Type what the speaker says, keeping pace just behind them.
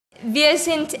Wir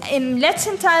sind im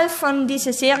letzten Teil von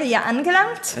dieser Serie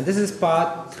angelangt. And this is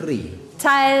part 3.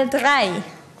 Teil 3.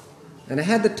 And I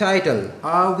had the title,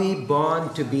 Are We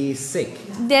Born to Be Sick?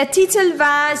 Der Titel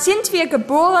war, sind wir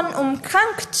geboren, um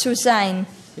krank zu sein?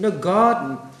 You know,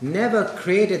 God never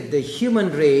created the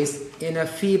human race in a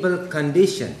feeble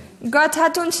condition. Gott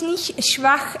hat uns nicht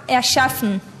schwach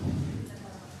erschaffen.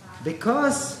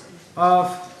 Because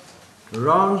of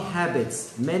wrong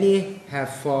habits, many have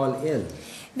fallen ill.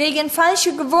 Wegen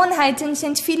falscher Gewohnheiten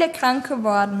sind viele krank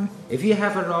geworden. If you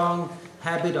have a wrong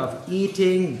habit of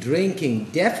eating, drinking,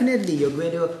 definitely you're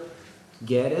going to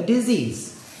get a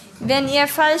disease. Wenn ihr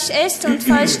falsch esst und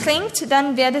falsch trinkt,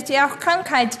 dann werdet ihr auch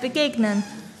Krankheit begegnen.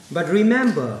 But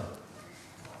remember,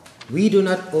 we do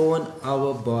not own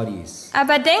our bodies.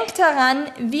 Aber denkt daran,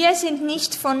 wir sind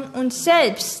nicht von uns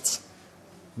selbst.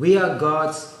 We are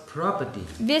God's property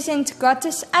Wir sind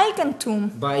Gottes Eigentum.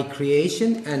 by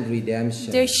creation and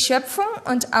redemption. Durch Schöpfung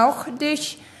und auch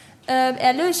durch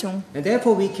Erlösung. And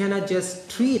therefore we cannot just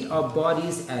treat our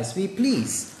bodies as we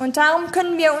please. Und darum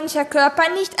können wir unser Körper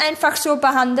nicht einfach so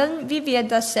behandeln, wie wir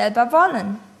das selber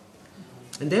wollen.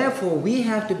 And therefore we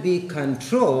have to be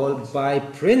controlled by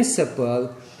principle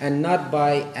and not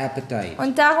by appetite.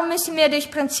 Und darum müssen wir durch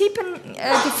Prinzipien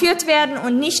geführt werden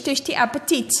und nicht durch die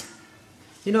Appetit.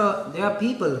 You know, there are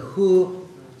people who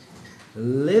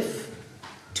live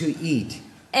to eat,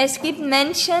 Es gibt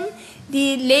Menschen,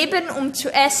 die leben, um zu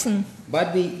essen.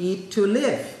 but we eat to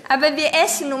live. Aber wir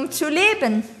essen, um zu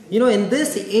leben. You know, in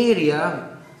this area,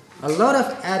 a lot of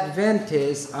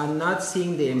Adventists are not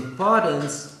seeing the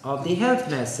importance of the health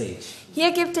message.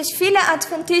 Hier gibt es viele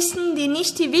Adventisten, die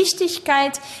nicht die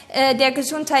Wichtigkeit der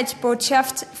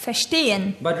Gesundheitsbotschaft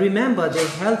verstehen. But remember, the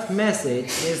health message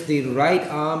is the right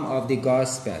arm of the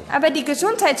gospel. Aber die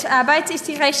Gesundheitsarbeit ist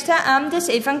die rechte Arm des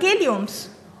Evangeliums.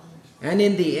 And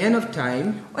in the end of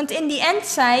time, Und in die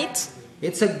Endzeit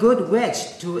it's a good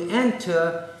wedge to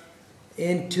enter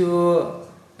into,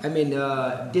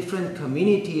 different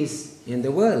communities in the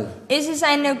world. ist es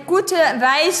eine gute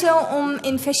Weise, um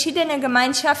in verschiedene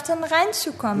Gemeinschaften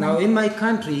reinzukommen. Now, in my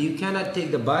country, you cannot take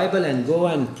the Bible and go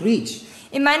and preach.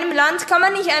 In meinem Land kann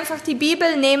man nicht einfach die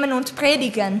Bibel nehmen und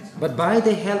predigen. But by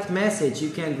the health message, you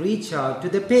can reach out to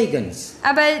the pagans.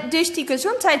 Aber durch die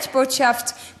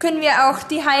Gesundheitsbotschaft können wir auch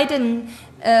die Heiden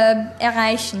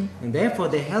erreichen. And therefore,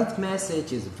 the health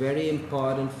message is very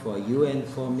important for you and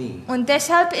for me. Und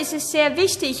deshalb ist es sehr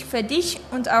wichtig für dich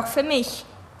und auch für mich.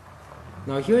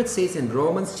 Now, here it says in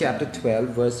Romans chapter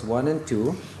 12, verse 1 and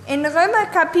 2, In Römer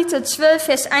Kapitel 12,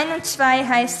 Vers 1 und 2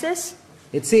 heißt es,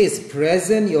 it says,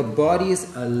 Present your bodies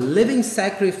a living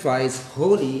sacrifice,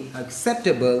 holy,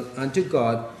 acceptable unto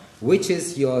God, which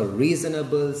is your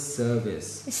reasonable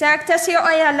service. es sagt, dass ihr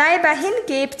euer Leiber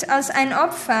hingebt als ein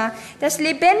Opfer, das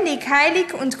lebendig,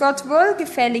 heilig und Gott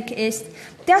wohlgefällig ist.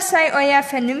 Das sei euer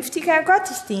vernünftiger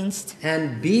Gottesdienst.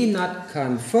 And be not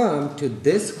conformed to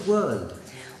this world,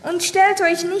 Und stellt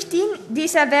euch nicht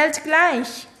dieser Welt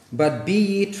gleich, but be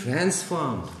ye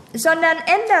transformed, sondern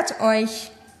ändert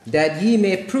euch, that ye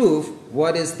may prove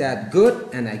what is that good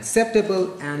and acceptable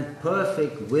and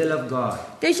perfect will of God.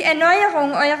 durch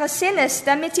Erneuerung eures Sinnes,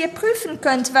 damit ihr prüfen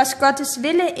könnt, was Gottes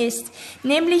Wille ist,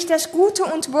 nämlich das Gute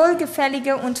und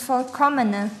Wohlgefällige und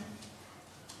Vollkommene.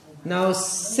 Now,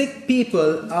 sick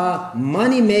people are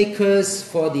money makers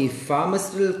for the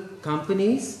pharmaceutical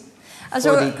companies, Also,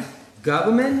 for the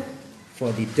government,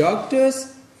 for the doctors,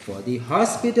 for the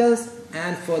hospitals,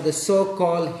 and for the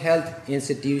so-called health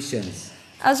institutions.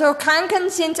 Also Kranken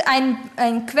sind eine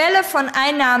Quelle von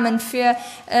Einnahmen für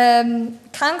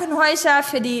Krankenhäuser,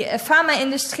 für die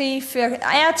Pharmaindustrie, für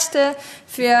Ärzte,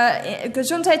 für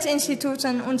Gesundheitsinstitute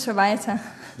und so weiter.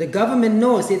 The government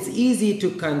knows it's easy to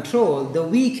control the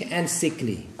weak and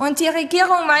sickly. Und die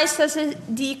Regierung weiß, dass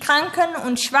die Kranken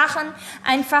und Schwachen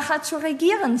einfacher zu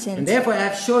regieren And sind. therefore, I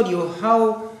have showed you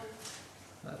how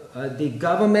the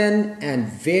government and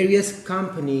various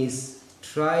companies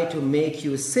try to make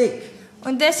you sick.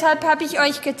 Und deshalb habe ich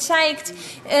euch gezeigt,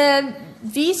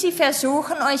 wie sie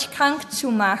versuchen, euch krank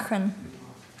zu machen.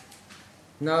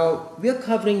 Now, we're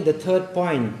covering the third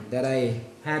point that I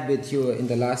had with you in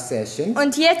the last session.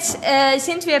 Und jetzt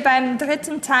sind wir beim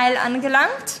dritten Teil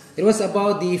angelangt. It was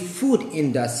about the food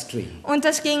industry. Und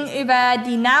das ging über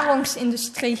die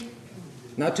Nahrungsindustrie.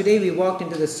 Now, today we walked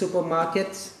into the supermarket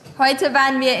Heute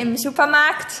waren wir im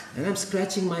Supermarkt and I'm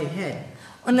scratching my head.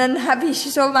 und dann habe ich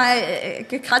so mal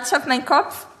gekratzt auf meinen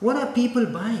Kopf. What are people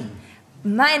buying?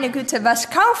 Meine Güte, was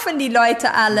kaufen die Leute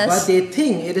But alles? they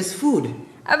think it is food,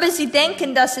 Aber sie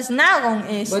denken, dass es Nahrung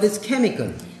ist. but it's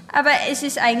chemical. Aber es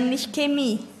ist eigentlich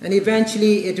Chemie. And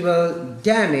eventually it will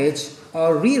damage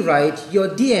or rewrite your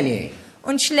DNA.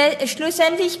 Und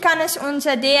schlussendlich kann es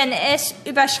unser DNS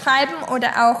überschreiben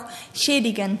oder auch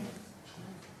schädigen.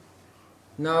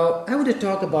 Now, I want to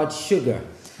talk about sugar.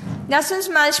 Lass uns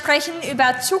mal sprechen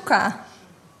über Zucker.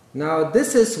 Now,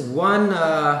 this is one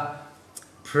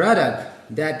product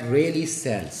that really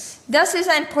sells. Das ist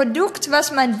ein Produkt,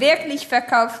 was man wirklich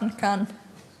verkaufen kann.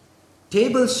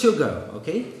 Table sugar,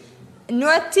 okay?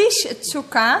 Nur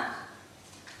Tischzucker,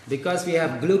 Because we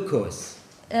have glucose.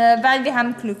 weil wir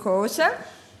haben Glucose.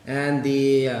 And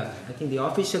I think the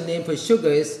official name for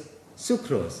sugar is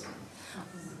sucrose.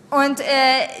 Und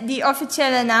die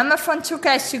offizielle Name von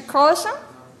Zucker ist Sucrose.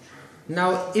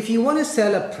 Now, if you want to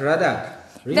sell a product,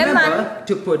 remember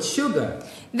to put sugar.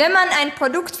 Wenn man ein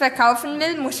Produkt verkaufen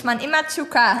will, muss man immer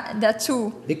Zucker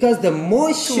dazu. Because the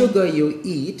more sugar you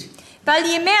eat, Weil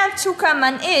je mehr Zucker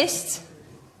man isst,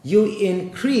 you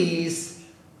increase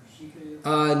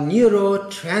a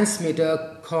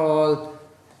neurotransmitter called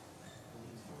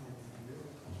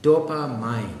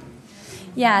dopamine.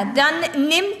 ja, dann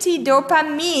nimmt die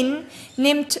Dopamin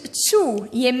zu,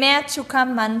 je mehr Zucker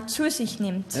man zu sich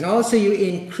nimmt. And also you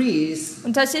increase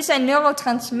Und das ist ein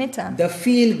Neurotransmitter. the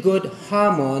feel-good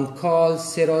hormone called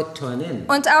serotonin.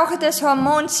 Und auch das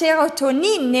Hormon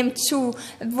Serotonin nimmt zu,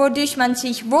 wodurch man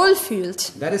sich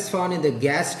wohlfühlt. That is found in the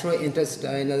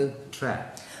gastrointestinal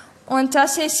tract. Und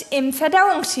das ist im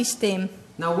Verdauungssystem.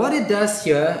 Now what it does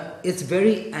here, it's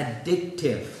very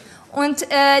addictive. Und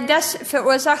das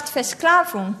verursacht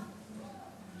Versklavung.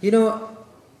 You know,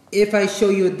 if I show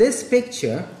you this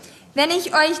picture, Wenn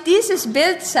ich euch dieses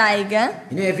Bild zeige,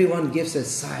 you know, everyone gives a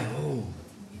sigh. Oh.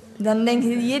 dann denkt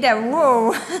jeder,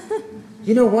 wow.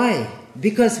 You know why?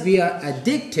 Because we are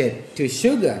addicted to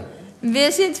sugar.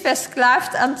 Wir sind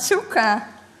versklavt an Zucker.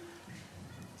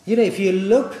 You know, if you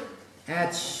look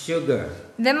at sugar,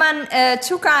 Wenn man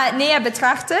Zucker näher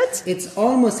betrachtet, it's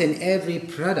almost in every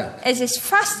product. es ist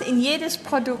fast in jedes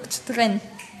Produkt drin.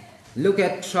 Look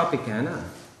at Tropicana.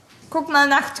 Guck mal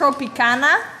nach Tropicana,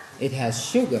 It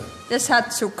has sugar. das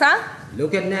hat Zucker.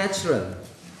 Look at natural.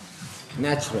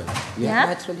 Natural. You Yeah. have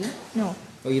natural here? No.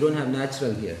 Oh, you don't have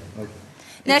natural here. Okay.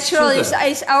 It's Natural sugar.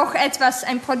 ist auch etwas,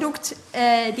 ein Produkt,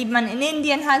 die man in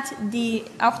Indien hat, die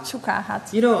auch Zucker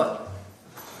hat. You know,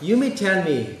 you may tell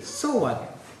me, so what?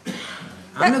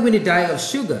 I'm not going to die of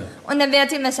sugar. Und dann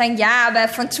wird immer sagen, ja, aber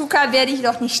von Zucker werde ich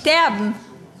doch nicht sterben.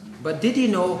 But did you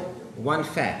know one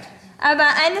fact? Aber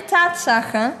eine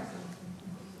Tatsache,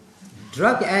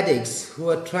 Drug addicts who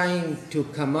are trying to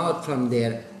come out from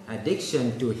their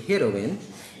addiction to heroin,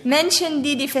 Menschen,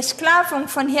 die die Versklavung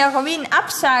von Heroin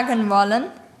absagen wollen,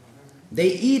 they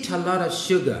eat a lot of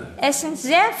sugar essen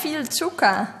sehr viel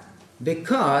Zucker,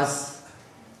 because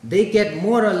they get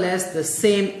more or less the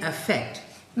same effect.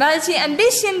 weil sie ein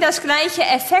bisschen das gleiche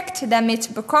Effekt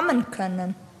damit bekommen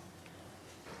können.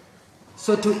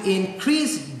 So to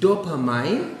increase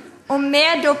dopamine, Um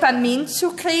mehr Dopamin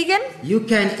zu kriegen, you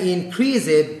can increase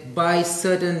it by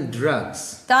certain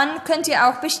drugs. dann könnt ihr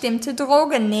auch bestimmte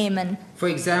Drogen nehmen. For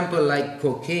example, like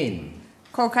cocaine,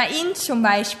 Kokain zum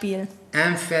Beispiel,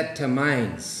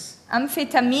 amphetamines.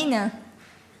 Amphetamine.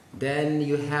 Then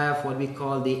you have what we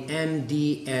call the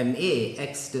MDMA,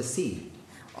 ecstasy.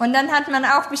 Und dann hat man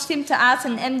auch bestimmte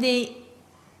Arten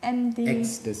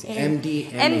Ecstasy,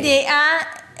 MDMA.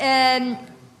 MDA,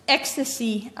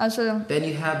 Ecstasy, also Then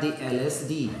you have the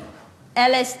LSD.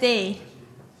 LSD.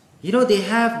 You know, they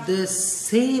have the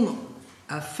same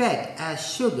effect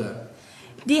as sugar,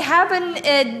 Die haben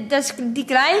die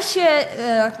gleiche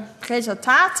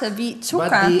Resultate wie but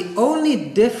Zucker. the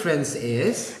only difference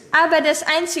is Aber das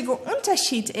einzige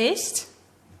Unterschied ist,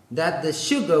 that the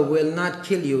sugar will not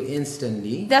kill you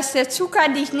instantly. dass der Zucker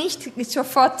dich nicht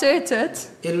sofort tötet.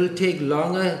 It will take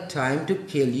longer time to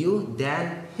kill you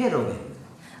than heroin.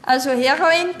 Also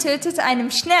Heroin tötet einem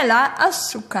schneller als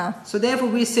Zucker. So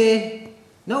therefore we say,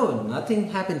 no,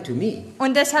 nothing happened to me.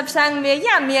 Und deshalb sagen wir,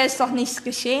 ja, mir ist doch nichts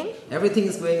geschehen. Everything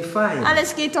is going fine.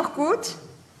 Alles geht doch gut.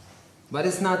 But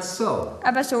it's not so.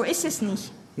 Aber so ist es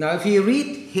nicht. Now if you read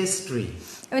history,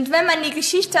 Und wenn man die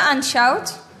Geschichte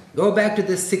anschaut go back to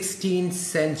the 16th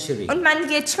century. und man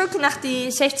geht zurück nach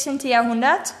dem 16.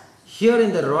 Jahrhundert, Here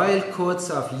in the royal courts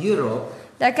of Europe,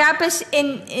 da gab es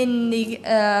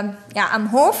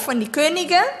am Hof von den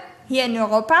Königen hier in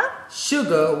Europa,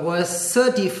 sugar was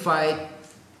certified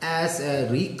as a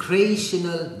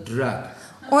recreational drug.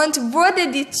 und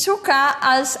wurde die Zucker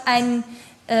als eine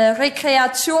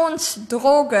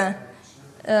Rekreationsdroge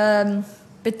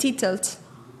betitelt.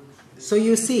 So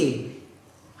you see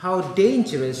how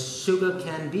dangerous sugar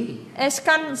can be. Es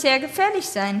kann sehr gefährlich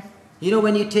sein. You know,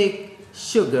 when you take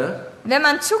sugar, Wenn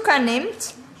man Zucker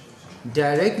nimmt,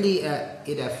 directly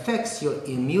it affects your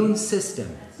immune system.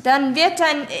 dann wird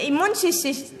dein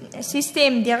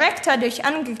Immunsystem direkt dadurch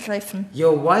angegriffen.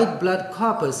 Your white blood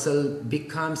corpuscle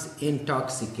becomes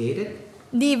intoxicated.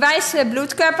 Die weißen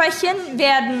Blutkörperchen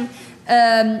werden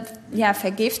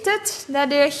vergiftet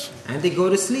dadurch And they go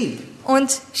to sleep.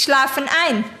 und schlafen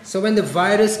ein. So when the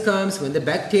virus comes, when the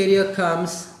bacteria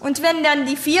comes, Und wenn dann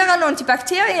die Viren und die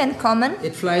Bakterien kommen,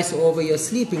 it flies over your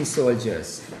sleeping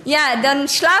soldiers. ja, dann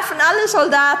schlafen alle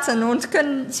Soldaten und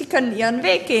sie können ihren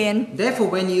Weg gehen.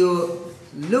 Therefore, when you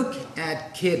look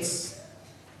at kids,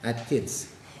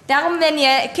 Darum, wenn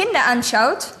ihr Kinder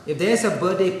anschaut, if there's a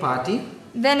birthday party,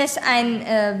 wenn es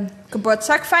ein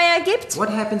Geburtstagfeier gibt, what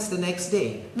happens the next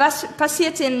day? was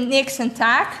passiert am nächsten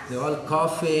Tag? They're all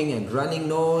coughing and running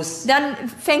nose Dann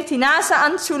fängt die Nase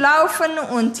an zu laufen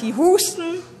und die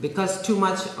husten, because too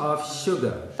much of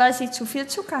sugar. weil sie zu viel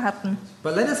Zucker hatten.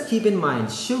 But let us keep in mind,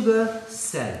 sugar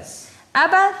sells.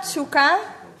 Aber Zucker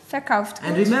verkauft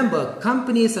And gut. remember,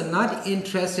 companies are not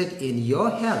interested in your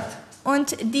health.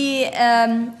 Und die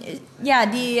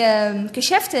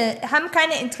Geschäfte haben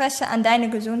kein Interesse an deiner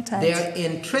They Gesundheit. are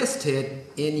interested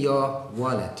in your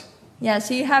wallet. Ja,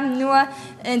 sie haben nur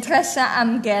Interesse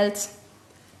am Geld.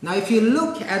 Now, if you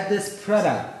look at this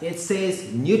product, it says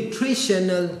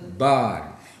nutritional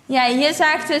bar. Ja, hier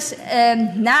sagt es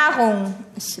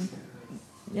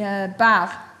Nahrungsbar.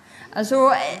 Also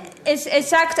es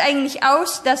sagt eigentlich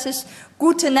aus, dass es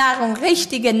gute Nahrung,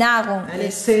 richtige Nahrung And it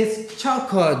ist. says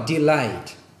Choco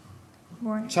Delight.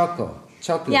 Chocolate.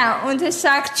 Ja, und es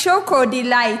sagt Choco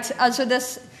Delight, also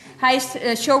das heißt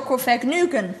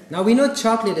Schokovergnügen. Now we know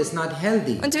chocolate is not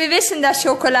healthy. Und wir wissen, dass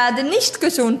Schokolade nicht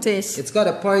gesund ist. It's got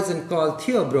a poison called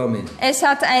theobromine. Es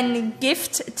hat ein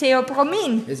Gift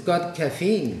Theobromin It's got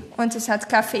caffeine. und es hat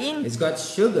Koffein It's got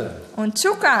sugar. und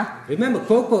Zucker. Remember,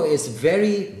 cocoa is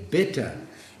very bitter.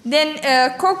 Denn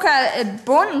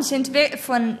Bohnen sind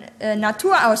von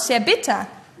Natur aus sehr bitter.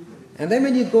 And then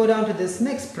when you go down to this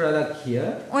next product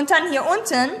here, Und dann hier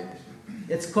unten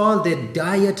it's called the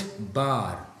diet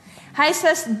bar. heißt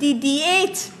das die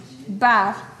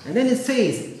Diätbar. And then it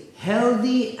says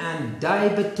healthy and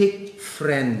diabetic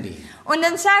friendly. Und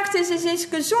dann sagt es ist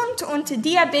gesund und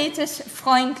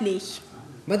diabetesfreundlich.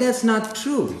 But that's not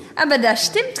true. Aber das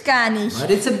stimmt gar nicht. But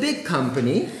it's a big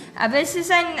company. Aber es ist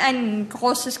ein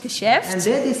großes And Geschäft.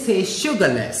 there they say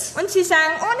sugarless. Und sie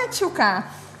sagen ohne Zucker.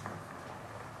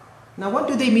 Now what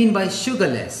do they mean by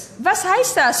sugarless? Was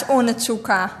heißt das ohne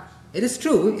Zucker? It is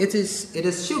true, it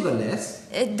is sugarless.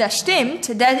 Das stimmt,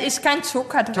 da ist kein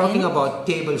Zucker Talking drin. about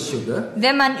table sugar.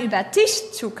 Wenn man über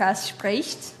Tischzucker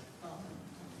spricht.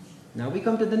 Now we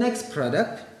come to the next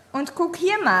product. Und guck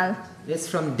hier mal. It's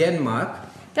from Denmark.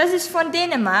 Das ist von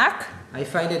Dänemark. I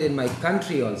find it in my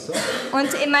country also.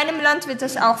 Und in meinem Land wird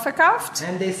das auch verkauft.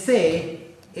 And they say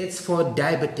it's for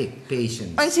diabetic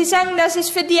patients. Und sie sagen, das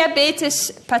ist für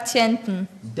Diabetespatienten.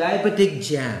 Diabetic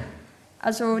jam.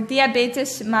 Also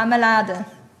Diabetes-Marmelade.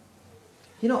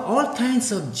 You know, all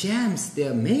kinds of jams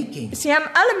they're making. Sie haben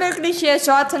alle möglichen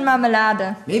Sorten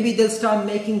Marmelade. Maybe they'll start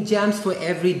making jams for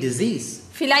every disease.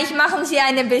 Vielleicht machen sie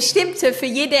eine bestimmte für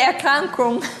jede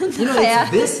Erkrankung. You know, Naja,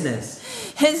 it's business.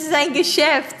 es ist ein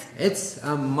Geschäft. It's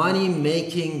a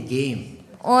money-making game.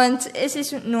 Und es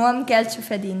ist nur um Geld zu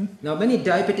verdienen. Now, many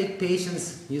diabetic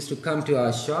patients used to come to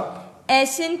our shop.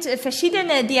 Es sind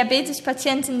verschiedene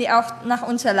Diabetespatienten, die auch nach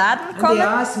unserem Laden And they kommen.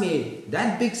 ask me,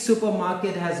 that big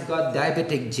supermarket has got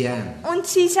diabetic jam. Und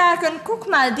sie sagen, guck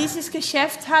mal, dieses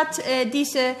Geschäft hat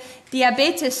diese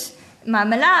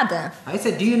Diabetes-Marmelade. I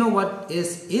said, do you know what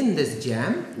is in this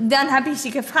jam? Dann habe ich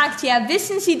sie gefragt, ja,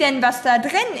 wissen Sie denn, was da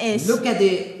drin ist? Look at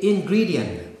the ingredient.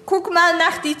 Guck mal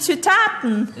nach die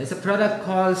Zutaten. There's a product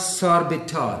called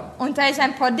sorbitol. Und da ist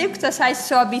ein Produkt, das heißt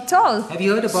Sorbitol. Have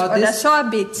you heard about Oder this?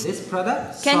 Sorbit. This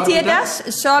product? Kennt ihr Sorbitol?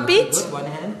 das? Sorbit? Good, one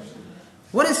hand.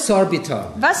 What is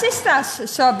sorbitol? Was ist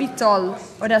das, Sorbitol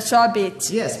oder Sorbit?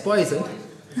 Yes, poison.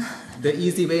 The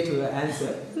easy way to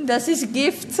answer. Das ist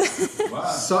Gift.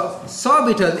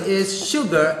 Sorbitol is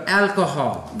sugar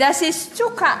alcohol. Das ist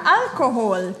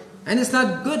Zuckeralkohol. And it's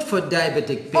not good for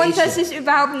diabetic Und das patients. ist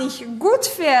überhaupt nicht gut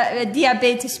für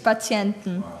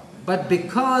Diabetespatienten. But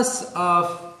because of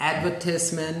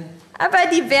advertisement, Aber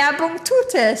die Werbung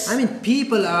tut es. I mean,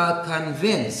 people are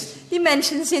convinced. Die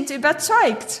Menschen sind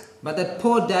überzeugt. But that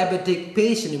poor diabetic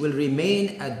patient will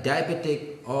remain a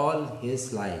diabetic all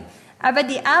his life. Aber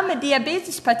die armen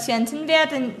Diabetespatienten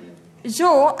werden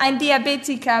so ein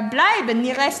Diabetiker bleiben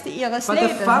die Reste ihres But the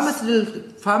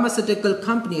Lebens. pharmaceutical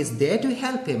company is there to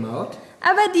help him out.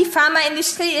 Aber die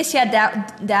Pharmaindustrie ist ja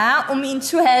da, um ihm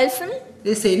zu helfen.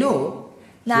 They say, no,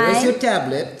 Nein. here's your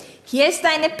tablet. Hier ist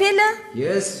deine Pille,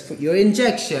 here's your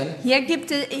injection,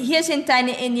 hier sind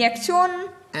deine Injektionen,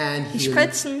 and die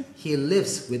Spritzen. he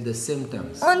lives with the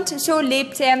symptoms. Und so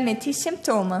lebt er mit den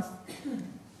Symptomen.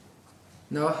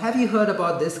 Now, have you heard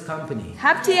about this company?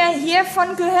 Habt ihr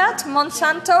hiervon gehört,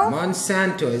 Monsanto?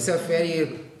 Monsanto is a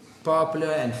very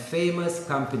popular and famous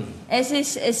company. Es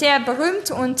ist sehr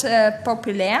berühmt und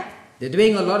populär. They're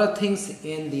doing a lot of things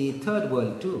in the third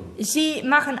world too. Sie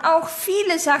machen auch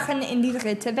viele Sachen in die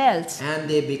dritte Welt. And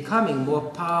they're becoming more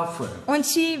powerful. Und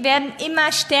sie werden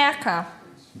immer stärker.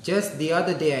 Just the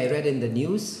other day I read in the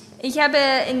news, Ich habe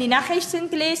in die Nachrichten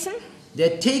gelesen,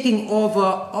 they're taking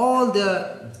over all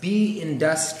the bee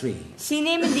industry. sie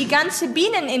nehmen die ganze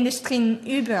Bienenindustrie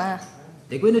über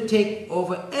They're going to take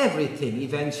over everything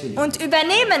eventually. und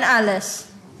übernehmen alles.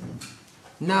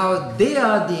 Now, they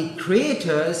are the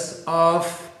creators of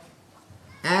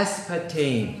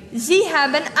aspartame. Sie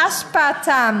haben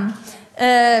Aspartam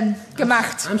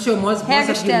gemacht. I'm sure most of you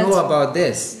Hergestellt. know about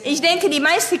this. Ich denke, die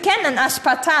meisten kennen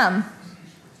Aspartam.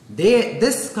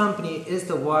 This company is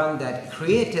the one that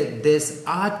created this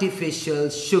artificial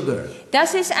sugar.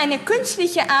 Das ist eine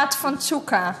künstliche Art von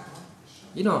Zucker.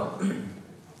 You know,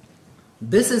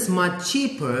 this is much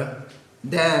cheaper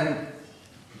than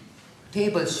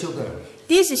table sugar.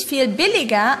 Dies ist viel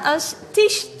billiger als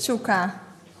Tischzucker.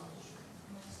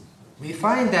 We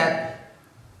find that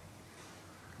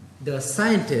the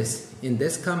scientists in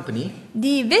this company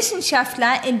Die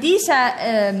Wissenschaftler in dieser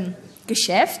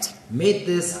Geschäft made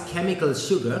this chemical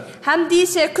sugar, haben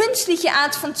diese künstliche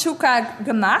Art von Zucker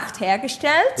gemacht,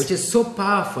 hergestellt. which is so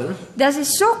powerful Das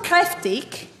ist so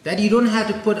kräftig, that you don't have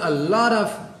to put a lot of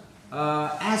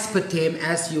aspartame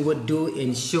as you would do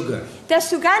in sugar. dass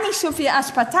du gar nicht so viel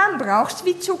Aspartam brauchst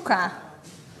wie Zucker.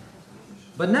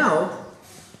 But now,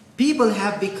 people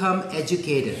have become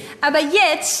educated Aber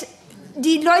jetzt,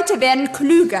 die Leute werden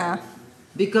klüger,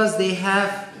 because they have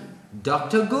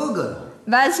Dr. Google.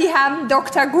 weil sie haben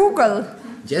Dr. Google.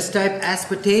 Just type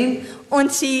aspartame,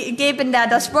 Und sie geben da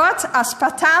das Wort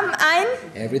Aspartam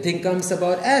ein everything comes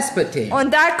about aspartame.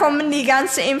 und da kommen die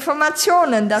ganzen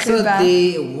Informationen So darüber.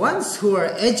 the ones who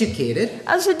are educated,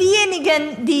 Also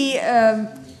diejenigen, die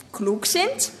klug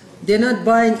sind, they're not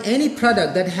buying any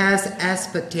product that has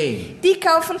aspartame. die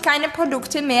kaufen keine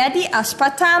Produkte mehr, die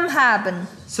Aspartam haben.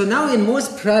 So now in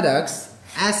most products,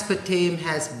 aspartame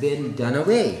has been done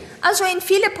away. Also in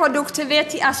viele Produkte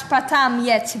wird die Aspartam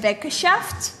jetzt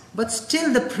weggeschafft, But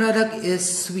still the product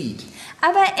is sweet.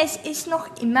 aber es ist noch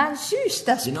immer süß,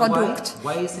 das You know Produkt.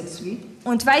 why is it sweet?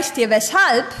 Und weißt ihr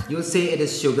weshalb? You'll say it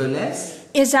is sugarless,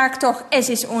 Ihr sagt doch, es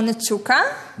ist ohne Zucker,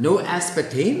 no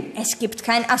aspartame, es gibt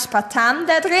kein Aspartam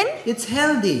da drin, it's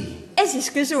healthy. es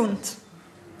ist gesund.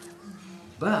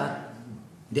 But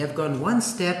they have gone one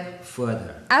step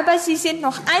further. Aber sie sind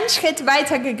noch einen Schritt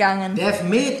weiter gegangen. They have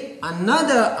made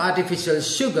another artificial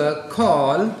sugar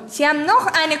called Sie haben noch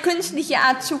eine künstliche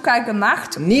Art Zucker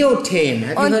gemacht neotame.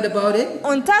 Have you heard about it?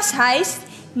 und das heißt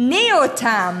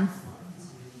Neotam.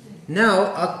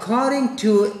 Now, according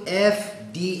to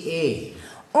FDA,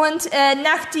 Und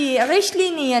nach die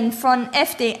Richtlinien von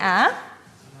FDA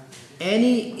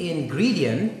any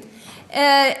ingredient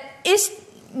ist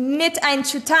mit ein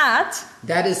Zutat,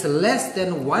 that is less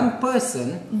than 1%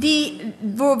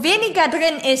 wo weniger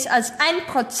drin ist als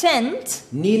 1%,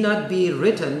 need not be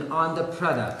written on the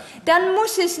product. dann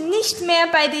muss es nicht mehr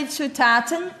bei den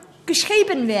Zutaten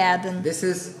geschrieben werden. This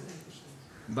is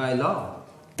by law.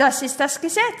 Das ist das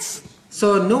Gesetz.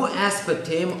 So no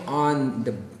aspartame on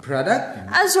the product,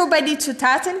 Also bei den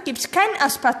Zutaten gibt es kein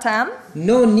Aspartam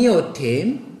no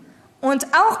neotame und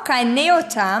auch kein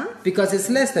Neotam, because it's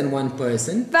less than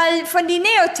 1%. weil von den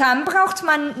Neotam braucht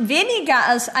man weniger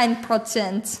als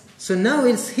 1%. So now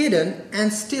it's hidden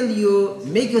and still you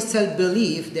make yourself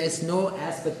believe there's no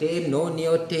aspartame, no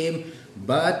neotame,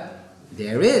 but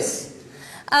there is.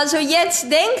 Also jetzt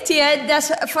denkt ihr, dass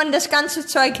von das ganze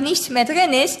Zeug nichts mehr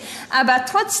drin ist, aber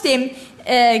trotzdem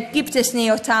gibt es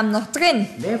Neotam noch drin.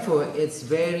 Therefore, it's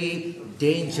very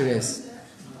dangerous.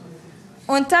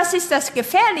 Und das ist das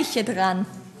Gefährliche dran.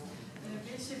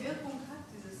 Welche Wirkung hat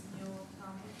dieses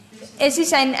Neotam? Es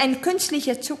ist ein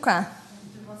künstlicher Zucker.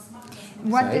 Was macht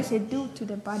What Sorry? does it do to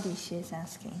the body, she's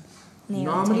asking.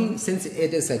 Normally, since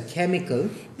it is a chemical,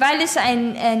 Weil es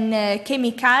ein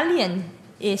Chemikalien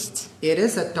ist, it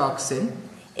is a toxin.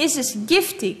 ist es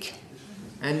giftig.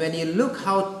 And when you look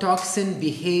how toxin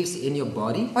behaves in your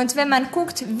body, Und wenn man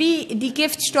guckt, wie die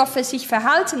Giftstoffe sich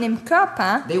verhalten im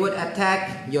Körper, they would attack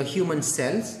your human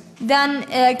cells dann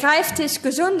greift es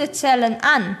gesunde Zellen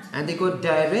an and they go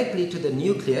directly to the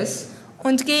nucleus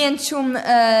und gehen zum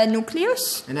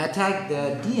Nukleus, and attack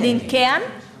the den DNA. Kern.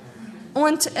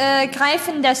 und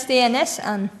greifen das DNS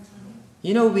an.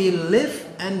 You know, we live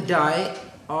and die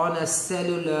on a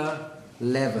cellular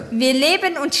level. Wir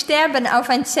leben und sterben auf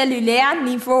ein zellulären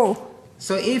Niveau.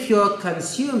 So if you're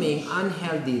consuming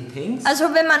unhealthy things, Also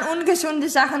wenn man ungesunde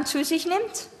Sachen zu sich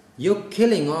nimmt, you're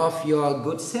killing off your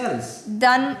good cells.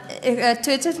 dann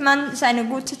tötet man seine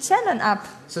guten Zellen ab.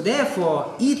 So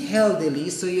therefore, eat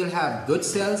healthily so you'll have good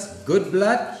cells, good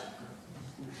blood.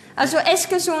 Also ess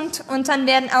gesund und dann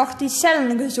werden auch die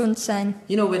Zellen gesund sein.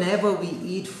 You know, whenever we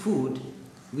eat food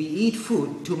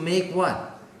to make what?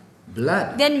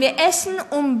 Blood. Denn wir essen,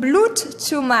 um Blut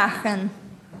zu machen.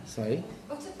 Sorry?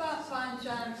 What about buying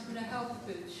jams from a health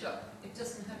food shop? It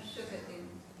doesn't have sugar in.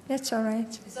 That's alright.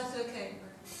 Is that okay?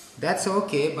 That's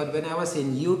okay, but when I was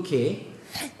in UK,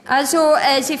 Also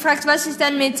sie fragt, was ist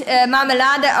denn mit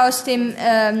Marmelade aus dem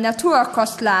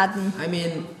Naturkostladen? I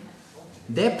mean,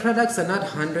 their products are not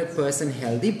 100%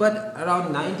 healthy, but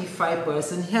around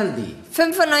 95% healthy.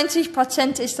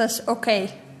 95% ist das okay.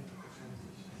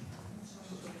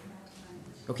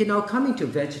 Okay, now coming to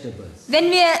vegetables. Wenn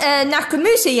wir nach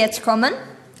Gemüse jetzt kommen,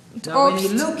 Now, when you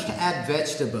Obst, look at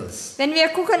vegetables, wenn wir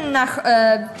gucken nach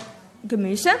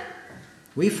Gemüse,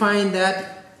 we find that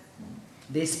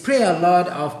they spray a lot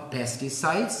of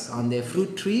pesticides on their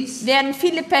fruit trees. werden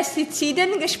viele Pestizide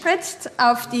gespritzt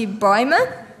auf die Bäume.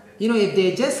 You know, if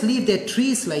they just leave their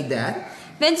trees like that,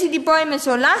 Wenn sie die Bäume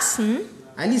so lassen,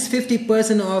 at least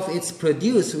 50% of its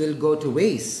produce will go to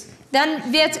waste.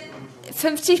 dann wird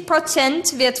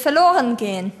 50% wird verloren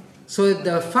gehen. So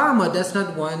the farmer does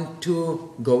not want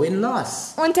to go in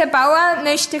loss. Und der Bauer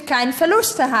möchte keine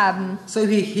Verluste haben. So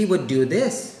he would do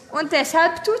this. Und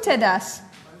deshalb tut er das.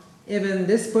 Even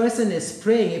this person is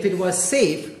spraying, if it was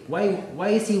safe,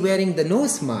 why is he wearing the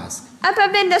nose mask?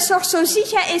 Aber wenn das doch so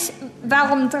sicher ist,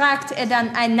 warum tragt er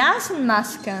dann eine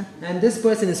Nasenmaske? And this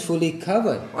person is fully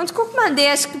covered. Und guck mal,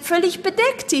 der ist völlig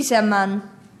bedeckt, dieser Mann.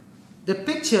 The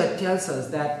picture tells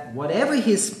us that whatever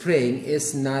he's spraying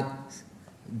is not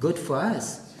good for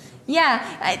us. Ja,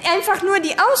 einfach nur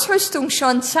die Ausrüstung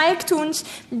schon zeigt uns,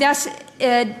 dass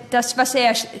das, was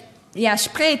er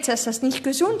sprayt, dass das nicht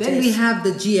gesund Then we ist. have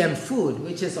the GM food,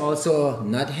 which is also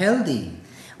not healthy.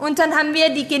 Und dann haben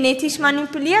wir die genetisch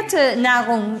manipulierte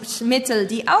Nahrungsmittel,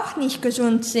 die auch nicht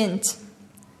gesund sind.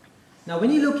 Now,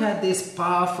 when you look at this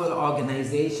powerful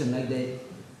organization like the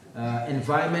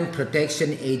Environment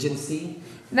Protection Agency,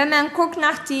 Wenn man guckt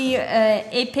nach die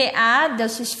EPA,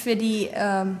 das ist für die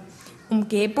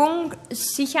Umgebung,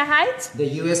 Sicherheit,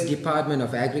 the US Department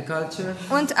of Agriculture,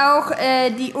 und auch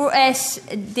die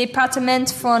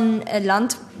US-Departement von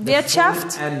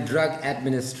Landwirtschaft Food and Drug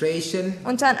Administration,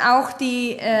 und dann auch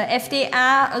die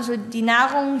FDA, also die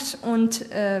Nahrungs- und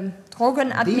these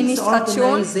Drogenadministration.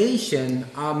 organizations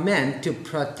are meant to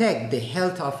protect the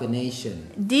health of a nation.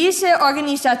 Diese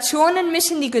Organisationen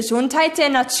müssen die Gesundheit der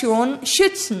Nation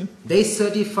schützen. They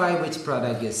certify which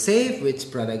product is safe,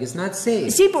 which product is not safe.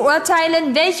 Sie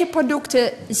beurteilen, welche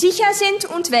Produkte sicher sind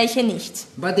und welche nicht.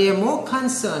 But they are more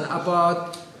concerned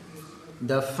about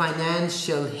the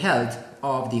financial health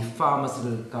of the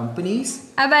pharmaceutical companies.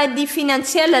 Aber die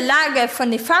finanzielle Lage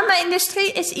von der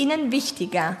Pharmaindustrie ist ihnen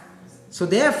wichtiger. So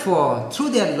therefore, through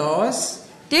their laws,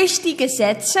 Durch die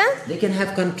Gesetze they can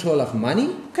have control of money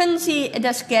können sie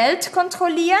das Geld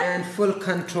kontrollieren and full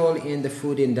control in the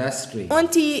food industry.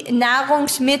 und die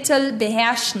Nahrungsmittel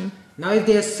beherrschen. Now, if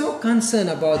they are so concerned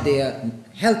about their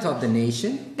health of the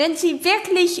nation, Wenn sie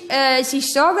wirklich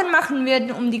sich Sorgen machen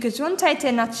würden um die Gesundheit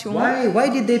der Nation, why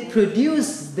did they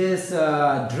produce this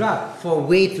drug for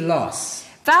weight loss?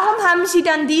 warum haben sie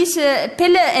dann diese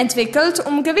Pille entwickelt,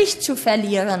 um Gewicht zu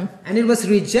verlieren? And it was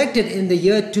rejected in the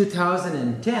year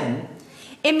 2010.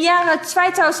 Im Jahre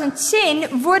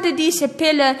 2010 wurde diese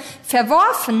Pille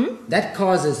verworfen, That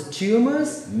causes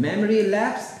tumors, memory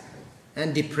lapse,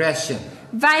 and depression.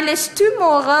 weil es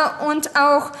Tumore und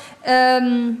auch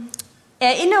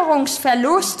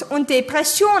Erinnerungsverlust und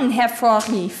Depression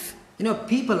hervorrief. You know,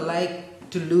 people like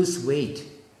to lose weight,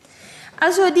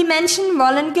 Also die Menschen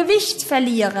wollen Gewicht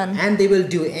verlieren and they will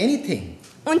do anything.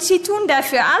 und sie tun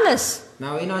dafür alles.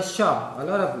 Now, in our shop, a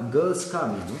lot of girls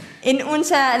come, you know. In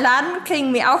unser Laden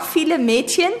kriegen wir auch viele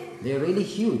Mädchen They're really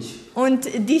huge. und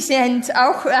die sind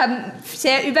auch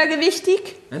sehr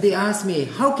übergewichtig. And they ask me,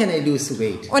 how can I lose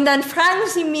weight? Und dann fragen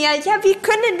sie mir, ja, wie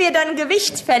können wir dann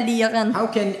Gewicht verlieren? How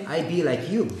can I be like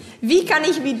you? Wie kann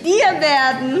ich wie dir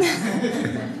werden?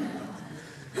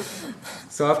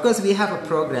 So, of course, we have a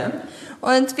program,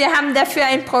 Und wir haben dafür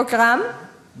ein Programm,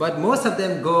 but most of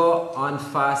them go on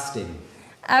fasting,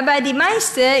 aber die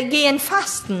meisten gehen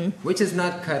fasten. which is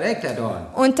not correct at all.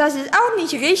 Und das ist auch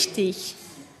nicht richtig.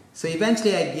 So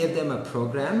eventually I give them a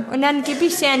program, Und dann gebe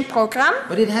ich sie ein Programm,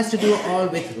 but it has to do all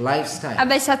with lifestyle.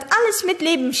 aber es hat alles mit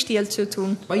Lebensstil zu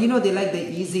tun. But you know, they like the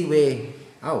easy way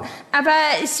out. Aber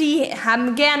sie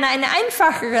haben gerne einen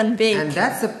einfacheren Weg. And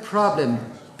that's the problem.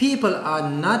 People are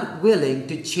not willing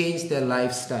to change their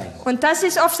lifestyle. Und das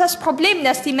ist oft das Problem,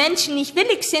 dass die Menschen nicht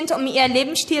willig sind, um ihr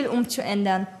Lebensstil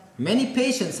umzuändern. Many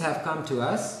patients have come to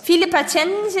us, Viele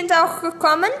Patienten sind auch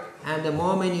gekommen and the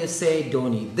moment you say,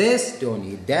 don't eat this, don't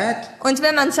eat that, und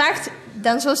wenn man sagt,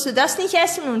 dann sollst du das nicht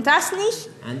essen und das nicht,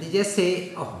 and they just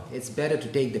say, oh, it's better to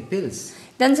take the pills.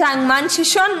 dann sagen manche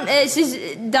schon,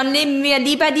 dann nehmen wir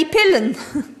lieber die Pillen.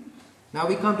 Now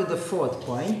we come to the fourth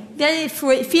point. Der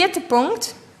vierte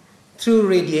Punkt, Through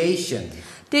radiation.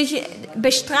 durch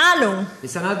Bestrahlung.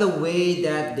 It's another way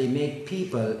that they make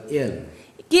people ill.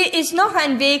 Hier ist noch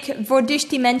ein Weg, wodurch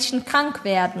die Menschen krank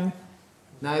werden.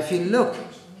 Now if you look,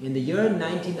 in the year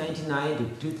 1999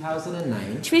 to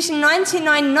 2009, Zwischen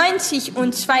 1999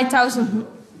 und 2009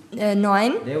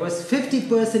 there was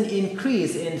 50%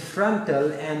 increase in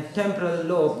frontal and temporal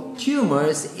lobe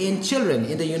tumors in children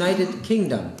in the United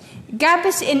Kingdom. gab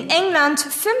es in England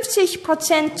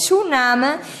 50%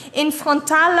 Zunahme in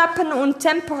Frontallappen und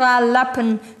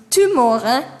Temporallappen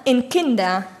Tumore in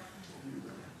Kinder.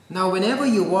 Now whenever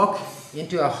you walk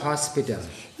into a hospital,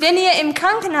 Wenn ihr im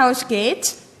Krankenhaus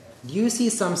geht, do you see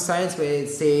some signs where it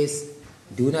says,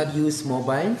 do not use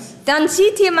mobiles? dann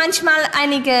seht ihr manchmal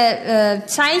einige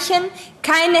Zeichen,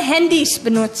 keine Handys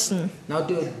benutzen. Now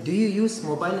do you use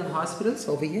mobile in hospitals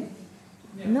over here?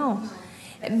 No.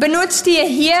 Benutzt ihr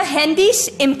hier Handys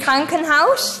im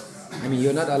Krankenhaus? I mean,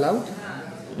 you're not allowed?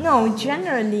 No,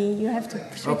 generally you have to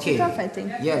switch Okay. it off, I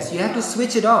think. Yes, you have to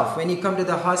switch it off when you come to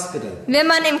the hospital. Wenn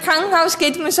man im Krankenhaus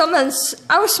geht, muss man es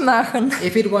ausmachen.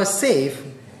 If it was safe,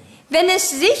 Wenn es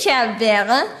sicher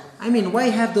wäre, I mean,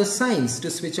 why have those signs to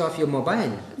switch off your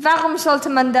mobile? warum sollte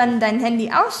man dann dein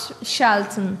Handy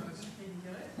ausschalten?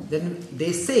 Then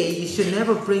they say you should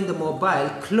never bring the mobile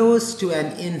close to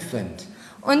an infant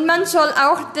Und man soll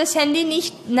auch das Handy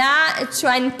nicht nah zu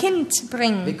einem Kind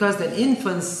bringen, because the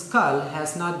infant's skull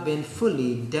has not been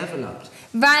fully developed.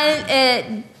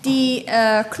 weil die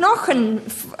Knochen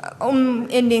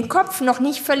in den Kopf noch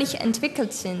nicht völlig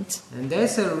entwickelt sind. And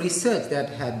there's a research that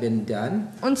had been done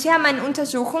Und sie haben eine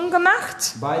Untersuchung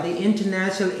gemacht. by the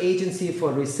International Agency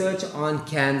for Research on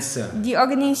Cancer. Die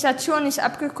Organisation ist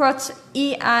abgekürzt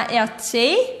IARC.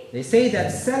 They say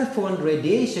that cell phone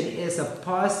radiation is a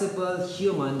possible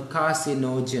human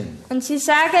carcinogen. Und sie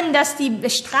sagen, dass die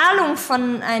Bestrahlung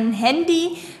von einem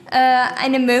Handy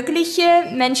eine mögliche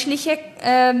menschliche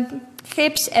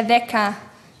Krebserwecker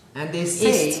And they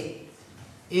say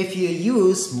if you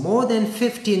use more than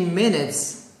 15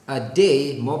 minutes a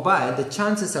day mobile, the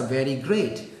chances are very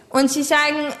great. Und sie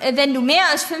sagen, wenn du mehr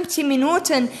als 15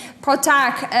 Minuten pro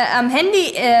Tag am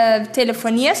Handy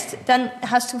telefonierst, dann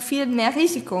hast du viel mehr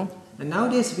Risiko. And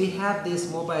nowadays we have this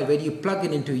mobile where you plug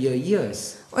it into your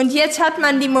ears. Und jetzt hat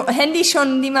man die Handy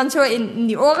schon, die man so in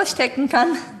die Ohren stecken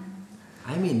kann.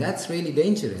 I mean, that's really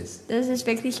dangerous. Das ist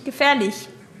wirklich gefährlich.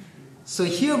 So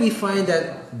here we find that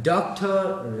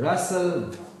Dr. Russell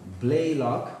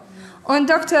Blaylock Und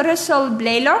Dr. Russell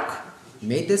Blaylock,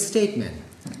 made this statement.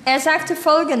 er sagte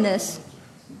Folgendes.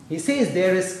 He says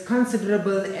there is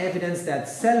considerable evidence that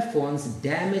cell phones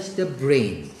damage the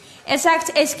brain. Er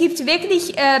sagt, es gibt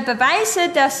wirklich Beweise,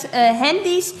 dass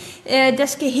Handys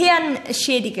das Gehirn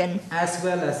schädigen as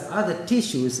well as other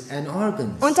tissues and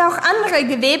organs. und auch andere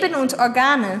Geweben und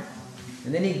Organe.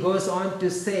 And then he goes on to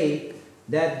say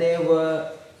that there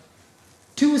were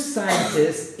two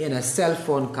scientists in a cell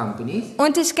phone company.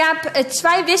 Und es gab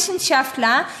zwei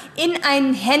Wissenschaftler in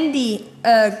ein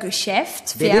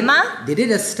Handygeschäft, Firma, They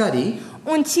did a study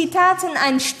und sie taten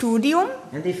ein Studium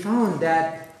and they found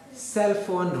that cell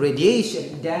phone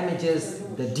radiation damages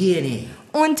the DNA.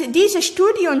 und diese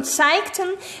Studien zeigten,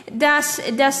 dass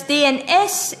das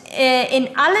DNS in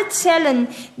alle Zellen,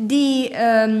 die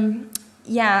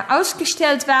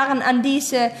ausgestellt waren an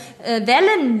diese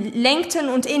Wellenlängen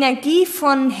und Energie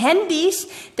von Handys,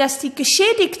 dass die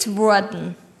geschädigt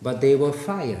wurden. But they were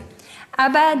fired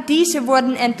Aber diese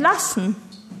wurden entlassen,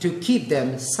 to keep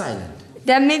them silent.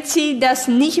 damit sie das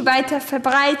nicht weiter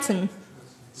verbreiten.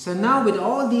 So now with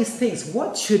all these things,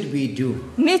 what should we do?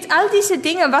 Mit all diesen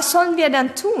Dingen, was sollen wir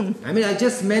dann tun? I mean, I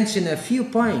just mentioned a few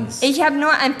points Ich habe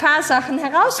nur ein paar Sachen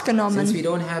since herausgenommen, we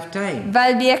don't have time.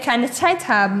 weil wir keine Zeit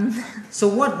haben.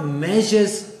 So what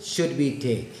measures should we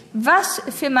take? Was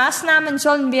für Maßnahmen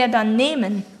sollen wir dann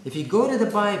nehmen? If you go to the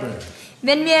Bible,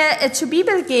 Wenn wir zur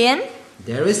Bibel gehen,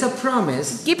 there is a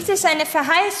promise gibt es eine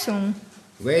Verheißung,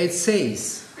 where it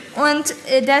says, Und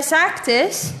da sagt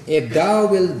es, If thou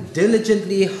wilt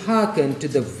diligently hearken to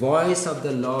the voice of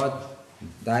the Lord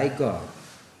thy God.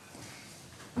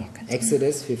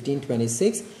 Exodus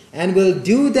 15:26, and will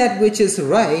do that which is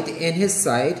right in his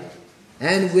sight,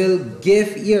 and will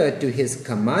give ear to his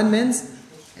commandments,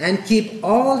 and keep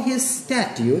all his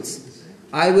statutes,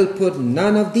 I will put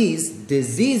none of these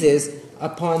diseases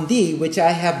upon thee which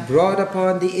I have brought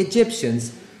upon the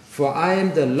Egyptians, for I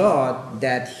am the Lord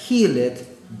that healeth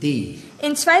thee.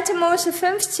 in 2. Mose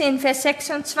 15, Vers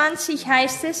 26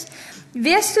 heißt es,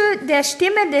 wirst du der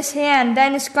Stimme des Herrn,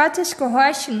 deines Gottes,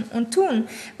 gehorchen und tun,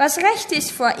 was recht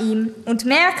ist vor ihm, und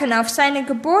merken auf seine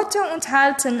Gebote und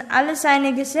halten alle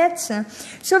seine Gesetze,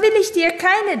 so will ich dir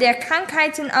keine der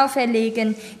Krankheiten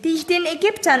auferlegen, die ich den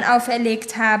Ägyptern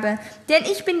auferlegt habe, denn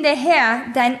ich bin der Herr,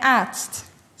 dein Arzt.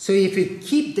 So if you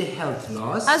keep the health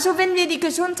laws, Also wenn wir die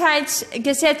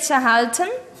Gesundheitsgesetze halten,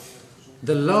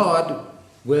 the Lord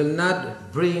will not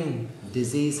bring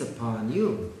disease upon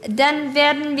you. dann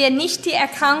werden wir nicht die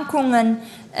Erkrankungen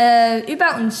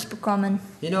über uns bekommen.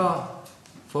 You know,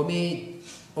 for me,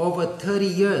 over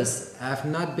 30 years, I have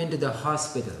not been to the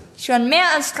hospital. Schon mehr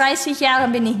als 30 Jahre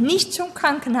bin ich nicht zum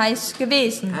Krankenhaus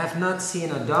gewesen. I have not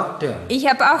seen a doctor. Ich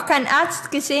habe auch keinen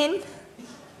Arzt gesehen.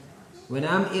 When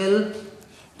I'm ill,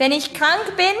 Wenn ich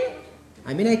krank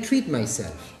bin, I treat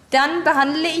myself. dann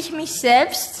behandle ich mich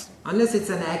selbst. Unless it's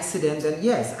an accident, then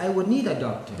yes, I would need a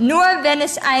doctor. Nur wenn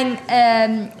es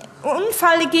einen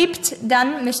Unfall gibt,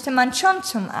 dann müsste man schon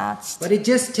zum Arzt. But it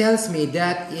just tells me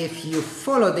that if you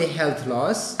follow the health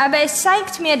laws, Aber es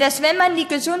zeigt mir, dass wenn man die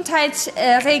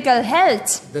Gesundheitsregel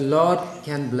hält, the Lord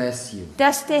can bless you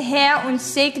dass der Herr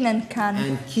uns segnen kann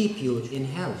and keep you in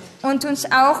health. und uns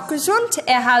auch gesund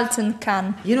erhalten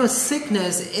kann. You know,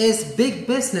 sickness is big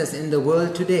business in the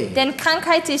world today. Denn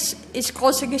Krankheit ist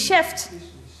großes Geschäft.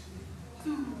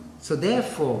 So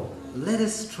therefore, let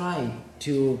us try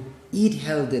to eat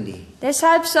healthily,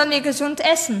 Deshalb sollen wir gesund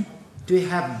essen, to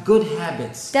have good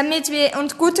habits, damit wir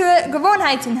und gute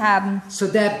Gewohnheiten haben, so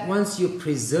that once you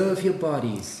preserve your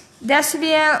bodies, dass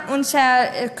wir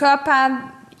unser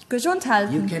Körper gesund you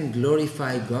halten can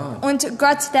glorify God. und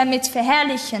Gott damit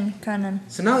verherrlichen können.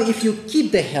 So now if you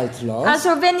keep the health laws, Also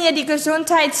wenn ihr die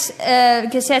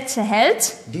Gesundheitsgesetze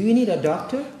hält, do you need a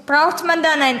doctor? braucht man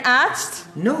dann einen Arzt?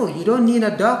 No, you don't need a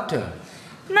doctor.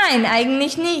 Nein,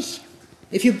 eigentlich nicht.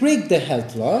 If you break the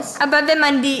health laws, Aber wenn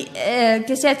man die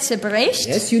Gesetze bricht,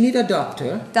 yes, you need a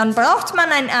doctor. dann braucht man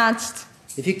einen Arzt.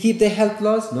 If you keep the health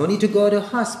laws, no need to go to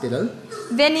hospital.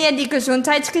 Wenn ihr die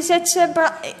Gesundheitsgesetze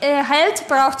hält,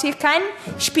 braucht ihr kein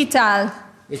Spital.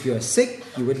 If you are sick,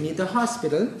 you would need the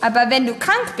hospital. Aber wenn du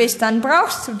krank bist, dann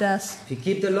brauchst du das. If you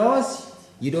keep the laws,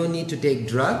 you don't need to take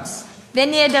drugs.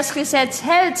 Wenn ihr das Gesetz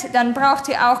hält, dann braucht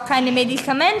ihr auch keine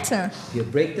Medikamente. If you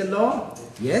break the law,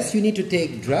 yes, you need to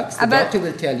take drugs. The Aber- doctor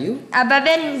will tell you. Aber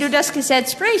wenn du das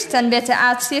Gesetz brichst, dann wird der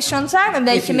Arzt dir schon sagen,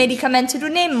 welche you- Medikamente du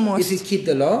nehmen If you musst. keep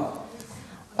the law,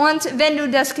 Und wenn du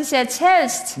das Gesetz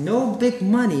hältst, no big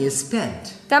money is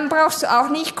spent. dann brauchst du auch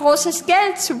nicht großes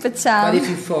Geld zu But bezahlen. if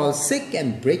you fall sick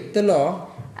and break the law,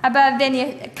 Aber wenn ihr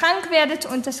krank werdet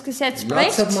und das Gesetz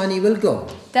lots bricht, of money will go.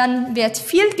 dann wird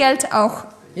viel Geld auch.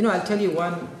 You know, I'll tell you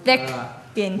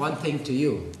Weggehen. one thing to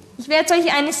you. Ich werde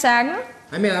euch eines sagen,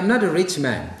 I mean, I'm not a rich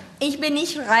man. ich bin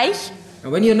nicht reich.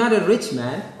 And when you're not a rich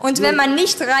man, Und wenn man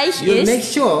nicht reich you'll make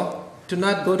ist, sure to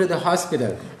not go to the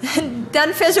hospital.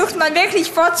 dann versucht man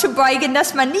wirklich vorzubeugen,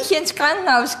 dass man nicht ins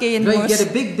Krankenhaus gehen No, you get muss. a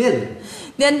big bill.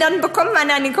 Denn dann bekommt man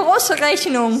eine große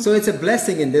Rechnung. So it's a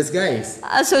blessing in disguise.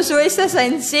 Also so ist das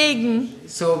ein Segen.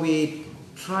 So we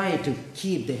try to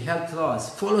keep the health laws,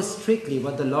 follow strictly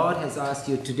what the Lord has asked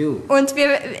you to do. Und wir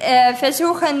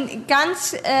versuchen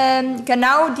ganz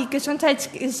genau die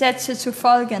Gesundheitsgesetze zu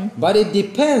folgen. But it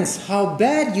depends how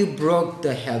bad you broke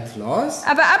the health laws,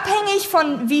 Aber abhängig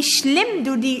von wie schlimm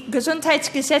du die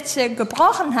Gesundheitsgesetze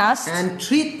gebrochen hast, and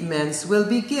treatments will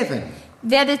be given.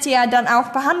 werdet ihr dann auch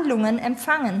Behandlungen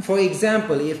empfangen. For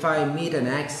example, if I meet an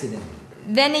accident,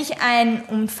 Wenn ich einen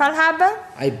Unfall habe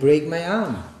I break my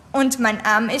arm. und mein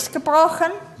Arm ist gebrochen,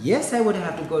 Yes, I would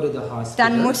have to go to the hospital.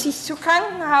 dann muss ich zu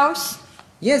Krankenhaus.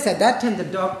 Yes, at that time the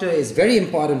doctor is very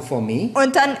important for me.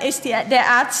 Und dann ist der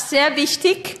Arzt sehr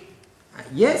wichtig.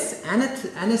 Yes,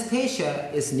 anesthesia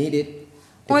is needed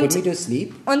to Und- put me to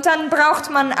sleep. Und dann braucht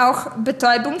man auch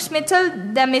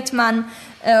Betäubungsmittel, damit man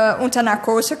unter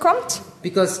Narkose kommt.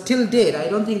 Because till date, I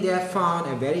don't think they have found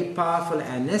a very powerful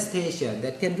anesthesia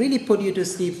that can really put you to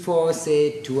sleep for,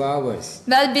 say, 2 hours.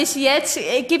 Weil bis jetzt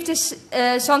gibt es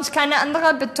sonst keine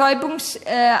anderen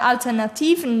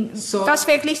Betäubungsalternativen, was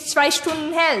wirklich 2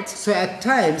 Stunden hält. So at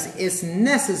times, it's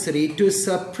necessary to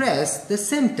suppress the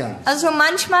symptoms. Also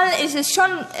manchmal ist es schon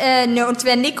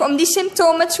notwendig, um die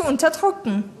Symptome zu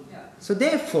unterdrücken. So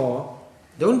therefore,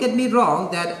 don't get me wrong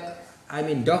that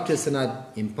doctors are not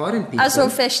important people. Also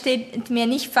versteht mir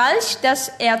nicht falsch, dass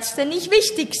Ärzte nicht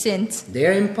wichtig sind. They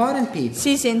are important people.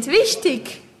 Sie sind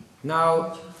wichtig.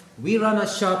 Now, we run a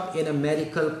shop in a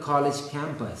medical college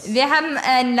campus. Wir haben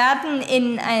einen Laden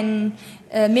in ein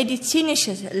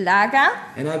medizinisches Lager.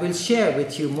 And I will share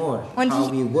with you more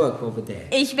how we work over there.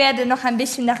 Ich werde noch ein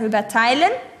bisschen darüber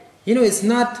teilen. You know, it's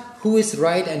not who is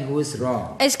right and who is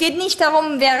wrong. Es geht nicht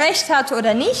darum, wer recht hat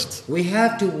oder nicht. We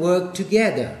have to work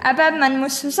together. Aber man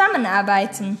muss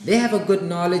zusammenarbeiten. They have a good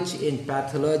knowledge in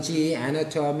pathology,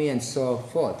 anatomy and so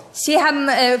forth. Sie haben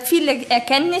viele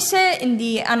Erkenntnisse in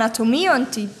die Anatomie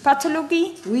und die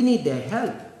Pathologie. We need their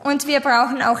help. Und wir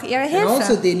brauchen auch ihre And also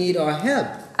Hilfe. they need our help.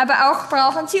 Aber auch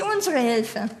brauchen sie unsere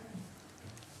Hilfe.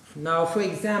 Now, for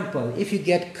example, if you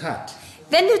get cut,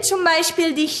 Wenn du zum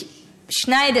Beispiel dich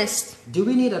schneidest, do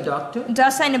we need a doctor? du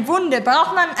hast eine Wunde,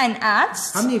 braucht man einen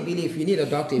Arzt? How many believe you need a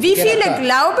doctor if Wie you get a viele cut?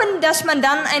 glauben, dass man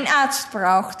dann einen Arzt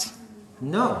braucht?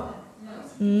 No.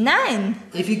 Nein.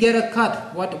 If you get a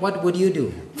cut, what would you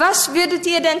do? Was würdet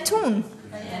ihr denn tun?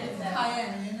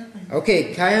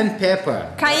 Okay, cayenne pepper.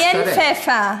 That's correct.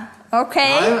 Cayennepfeffer,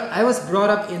 okay? I was brought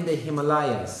up in the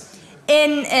Himalayas.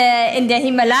 In der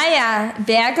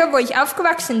Himalaya-Berge, wo ich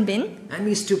aufgewachsen bin. And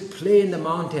we used to play in the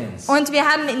mountains. Und wir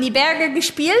haben in die Berge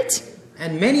gespielt.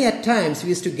 And many at times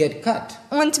we used to get cut.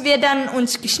 Und wir dann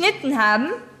uns geschnitten haben.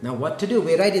 Now what to do?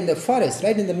 We're right in the forest,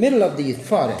 right in the middle of the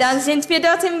forest. Dann sind wir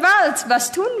dort im Wald.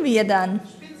 Was tun wir dann?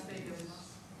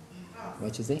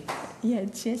 What you say? Yeah,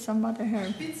 it's some other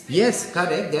herb. Yes,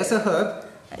 correct. There's a herb.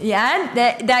 Ja,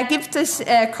 da gibt es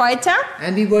Kräuter.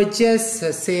 And we were just,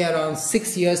 say, around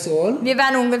 6 years old. Wir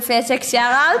waren ungefähr 6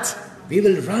 Jahre alt. We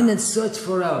will run and search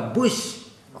for a bush.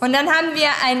 Und dann haben wir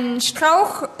einen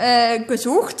Strauch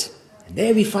gesucht. And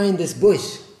there we find this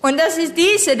bush. Und das ist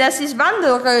It's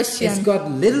Wandelröschen. got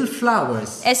little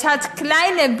flowers Es hat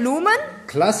kleine Blumen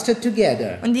clustered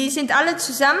together. und die sind alle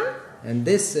zusammen. And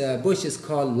this bush is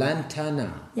called lantana.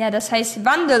 Ja, das heißt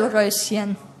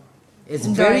Wandelröschen. It's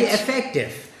In very Deutsch. effective.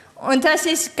 Und das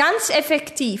ist ganz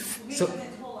effektiv. So,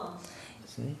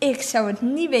 Ik zou het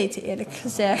niet weten, eerlijk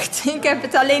gezegd. Ik heb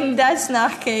het alleen in Duits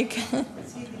nagekeken.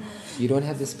 you don't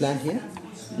have this plant here?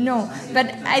 No, but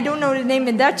I don't know the name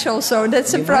in Dutch also.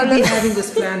 That's a You might problem. be having this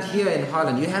plant here in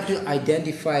Holland. You have to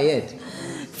identify it.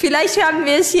 Vielleicht haben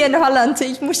wir es hier in Holland.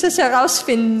 Ich muss das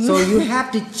herausfinden. So you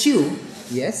have to chew.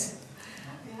 Yes?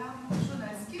 Wir haben schon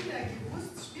als Kinder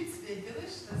gewusst,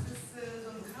 spitzwegerisch, das ist so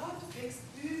ein Kraut, wächst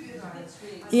überall.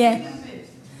 Yeah.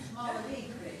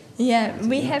 Yeah,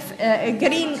 we have a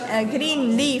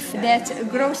green leaf that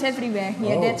grows everywhere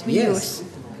here Oh, that we yes. use.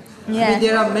 I Yeah. mean,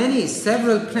 there are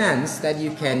several plants that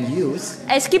you can use.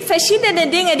 Es gibt verschiedene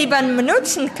Dinge, die man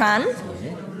benutzen kann.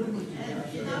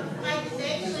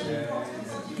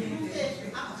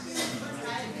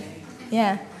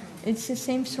 Yeah, it's the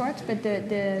same sort, but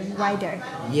the wider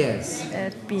Yes.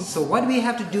 piece. So what we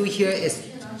have to do here is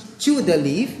chew the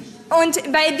leaf. Und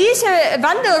bei diesen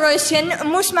Wandelröschen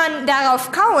muss man darauf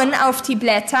kauen, auf die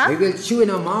Blätter, We will chew in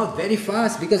our mouth very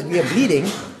fast because we are bleeding.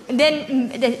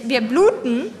 denn wir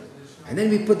bluten And then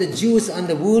we put the juice on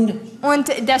the wound und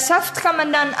der Saft kann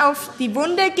man dann auf die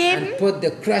Wunde geben. and put the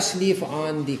crushed leaf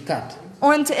on the cut.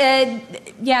 Und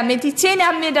ja, mit die Zähne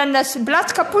haben wir dann das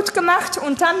Blatt kaputt gemacht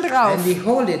und dann drauf. And we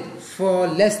hold it for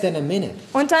less than a minute.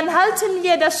 Und dann halten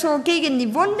wir das so gegen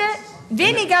die Wunde,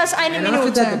 weniger als eine And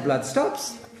after that the Minute. blood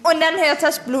stops. Und dann hört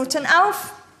das Bluten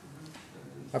auf.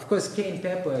 Of course, cayenne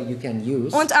pepper you can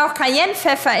use. Und auch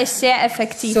Cayennepfeffer ist sehr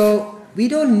effektiv. So we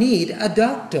don't need a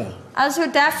doctor. Also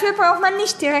dafür braucht man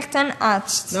nicht direkt einen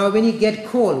Arzt. Now when you get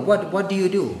cold, what do you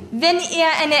do? Wenn ihr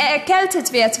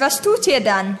erkältet wird, was tut ihr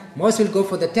dann? Most will go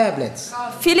for the tablets.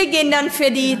 Viele gehen dann für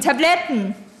die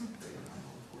Tabletten.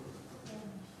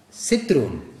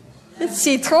 Citron.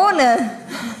 Zitrone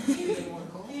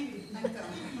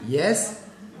Yes.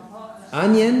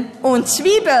 Onion, und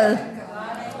Zwiebel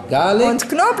garlic, und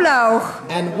Knoblauch.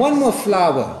 and one more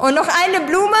flower. Und noch eine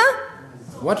Blume.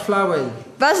 What flower?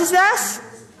 Was ist das?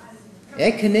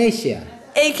 Echinacea.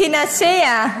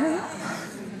 Echinacea.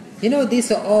 You know,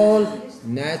 these are all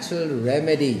natural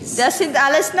remedies. Das sind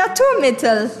alles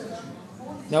Naturmittel.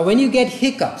 Now when you get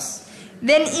hiccups,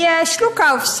 Wenn ihr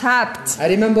Schluckaufs habt, I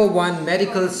remember one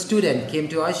medical student came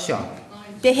to our shop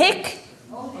The hick.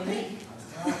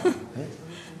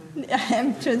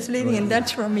 I'm translating in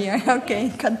Dutch from here.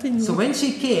 Okay, continue. So when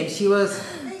she came, she was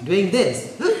doing this.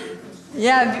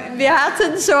 Ja, wir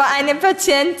hatten so eine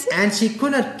Patientin And she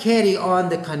could not carry on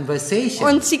the conversation.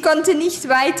 und sie konnte nicht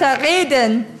weiter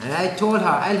reden. And I told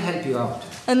her, I'll help you out.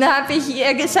 Und da habe ich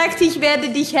ihr gesagt, ich werde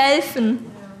dich helfen.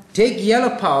 Take yellow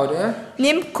powder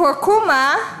Nimm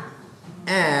Kurkuma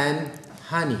and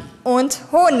honey. und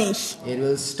Honig. It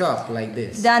will stop like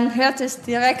this. Dann hört es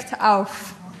direkt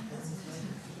auf.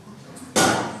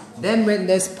 Then when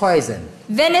there's poison,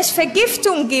 Wenn es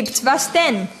Vergiftung gibt, was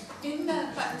denn? In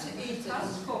back to Edith's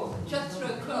call, Jethro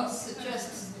Cross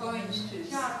suggests orange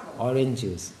juice. orange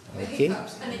juice. Okay.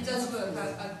 Hiccups, and it does work.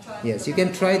 I've tried. Yes, you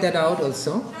can try that out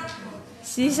also.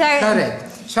 Sie sagen,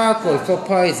 Correct. Charcoal for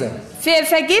poison. für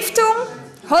Vergiftung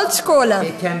Holzkohle.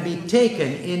 It can be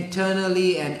taken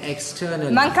internally and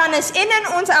externally. Man kann es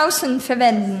innen und außen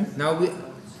verwenden. Now,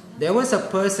 there was a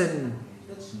person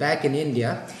back in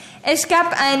India, Es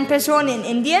gab eine Person in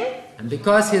Indien. and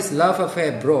because his love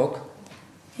affair broke,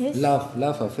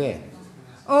 love affair,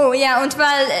 Oh ja, und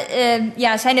weil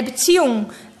ja, seine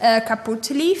Beziehung kaputt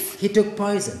lief, he took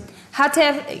poison hat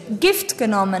er Gift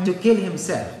genommen, to kill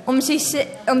himself. um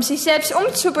sich selbst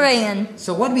umzubringen.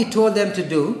 So what we told them to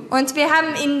do, Und wir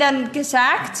haben ihm dann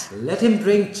gesagt, let him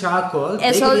drink charcoal,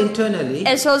 er take it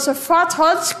internally, soll sofort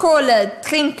Holzkohle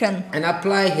trinken and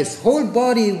apply his whole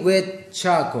body with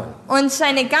charcoal. und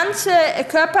seine ganze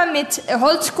Körper mit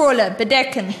Holzkohle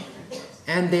bedecken.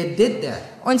 And they did that,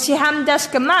 Und sie haben das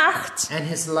gemacht and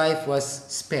his life was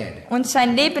spared. und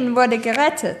sein Leben wurde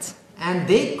gerettet. And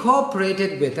they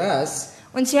cooperated with us,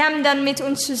 Und sie haben dann mit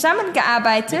uns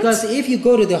zusammengearbeitet, because if you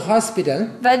go to the hospital,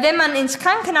 weil wenn man ins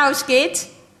Krankenhaus geht,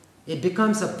 it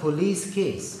becomes a police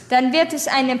case. dann wird es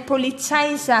eine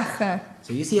Polizeisache.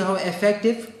 So you see how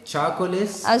effective charcoal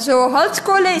is? Also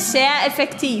Holzkohle ist sehr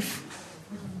effektiv.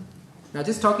 Now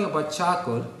just talking about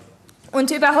charcoal, Und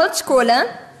über Holzkohle,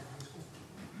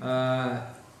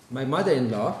 my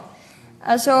mother-in-law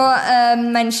also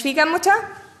meine Schwiegermutter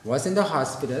was in the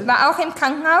hospital war auch im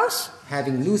Krankenhaus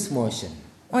having loose motion.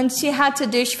 und sie hatte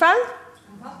Durchfall.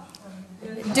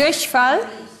 Durchfall.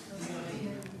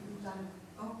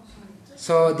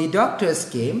 So the doctors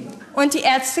came, Und die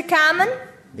Ärzte kamen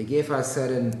they gave her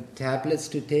certain tablets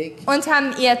to take, und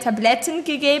haben ihr Tabletten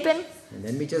gegeben. and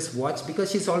then we just watched,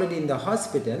 because she's already in the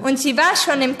hospital, Und sie war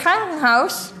schon im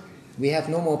Krankenhaus. we have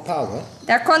no more power.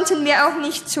 Da konnten wir auch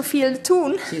nicht so viel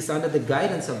tun, She's under the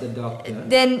guidance of the doctor.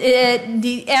 denn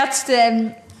die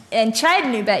Ärzte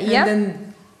entscheiden über And ihr.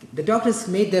 then the doctors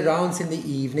made the rounds in the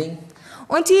evening.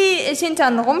 Und die sind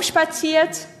dann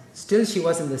rumspaziert Still she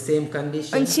was in the same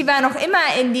condition. und sie war noch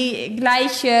immer in die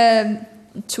gleiche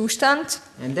Zustand.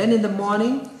 And then in the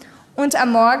morning, Und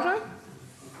am Morgen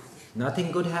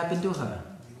nothing good happened to her.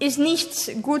 ist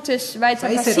nichts Gutes weiter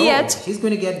I said, oh, passiert. she's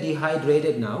going to get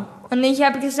dehydrated now. Und ich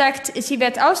habe gesagt, sie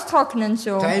wird austrocknen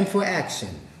so. Time for action.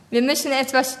 Wir müssen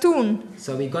etwas tun.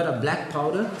 So we got a black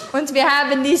powder, Und wir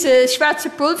haben diese schwarze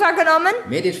Pulver genommen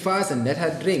made it fast and let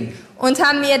her drink. und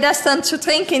haben ihr das dann zu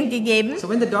trinken gegeben. So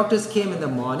when the doctors came in the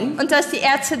morning, Und als die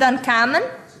Ärzte dann kamen,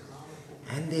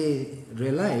 and they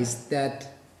realized that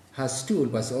her stool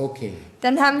was okay.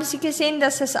 dann haben sie gesehen,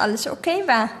 dass das alles okay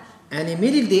war. And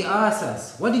immediately they asked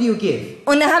us, what did you give?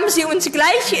 Und dann haben sie uns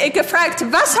gleich gefragt,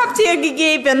 was habt ihr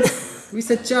gegeben? We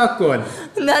said charcoal.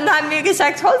 Und dann haben wir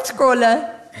gesagt,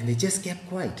 Holzkohle. And they just kept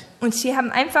quiet. Und sie haben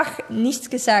einfach nichts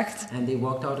gesagt And they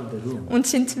walked out of the room. und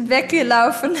sind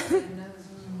weggelaufen.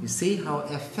 You see how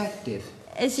effective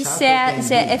Es ist charcoal sehr, can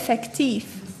sehr be. effektiv.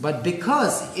 But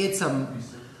because it's a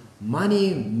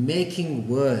money-making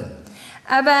world,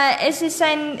 Aber es ist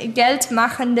eine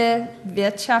geldmachende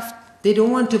Wirtschaft. they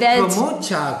don't want to Welt. promote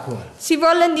charcoal. Sie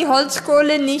wollen die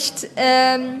Holzkohle nicht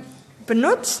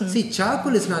benutzen, See,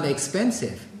 charcoal is not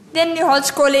expensive. denn die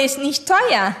Holzkohle ist nicht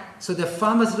teuer. So the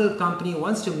pharmaceutical company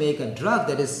wants to make a drug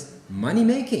that is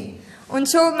money-making. Und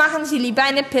so machen sie lieber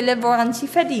eine Pille, woran sie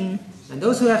verdienen. And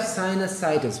those who have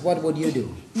sinusitis, what would you do?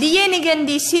 Diejenigen,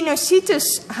 die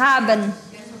Sinusitis haben,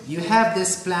 You have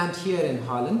this plant here in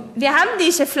Holland wir haben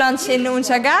diese Pflanze in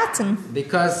unserem Garten.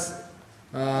 because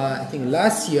I think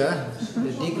last year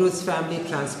the Digrus family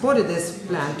transported this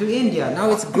plant to India.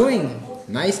 Now it's growing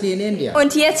nicely in India.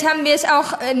 Und jetzt haben wir es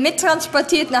auch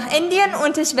mittransportiert nach Indien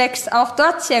und es wächst auch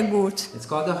dort sehr gut. It's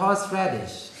called the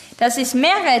horseradish. Das ist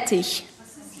Meerrettich.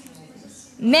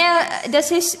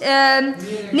 Das ist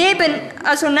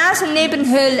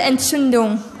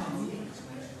Nasennebenhöhlenentzündung.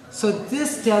 So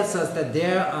this tells us that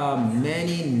there are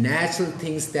many natural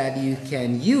things that you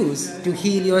can use to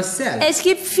heal yourself. Es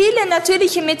gibt viele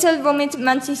natürliche Mittel, womit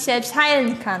man sich selbst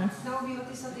heilen kann.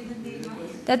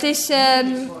 Dat is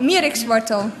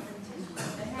mierikswortel.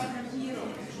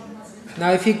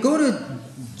 Now if you go to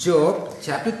Job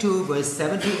chapter 2 verse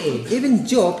 7 to 8, even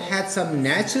Job had some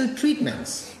natural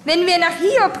treatments. Wenn wir nach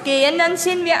Hiob gehen, dann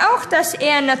sehen wir auch, dass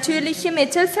er natürliche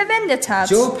Mittel verwendet hat.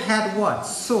 Job had what?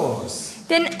 Sores.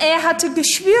 Denn er hatte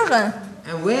Geschwüre.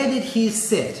 And where did he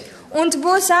sit? Und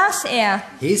wo saß er?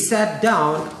 He sat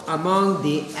down among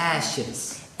the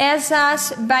ashes. Er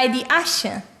saß bei die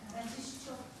Asche.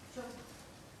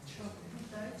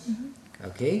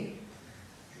 Okay?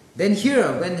 Then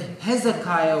here, when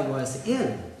Hezekiah was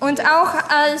ill, Und auch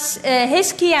als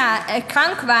Hiskia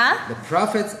krank war, the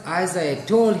prophet Isaiah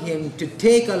told him to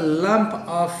take a lump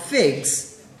of figs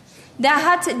da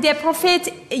hat der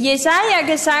Prophet Jesaja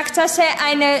gesagt, dass er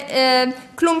eine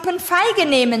Klumpen Feige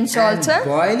nehmen sollte and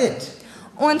boil it.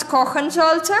 und kochen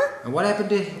sollte. And what happened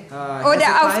to Oder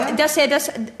Hezekiah? dass er das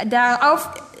darauf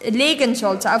legen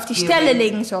sollte, auf die Stelle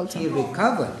legen sollte. He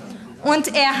recovered.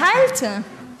 Und er heilte.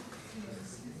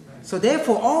 So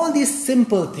therefore, all these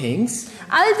simple things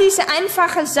All diese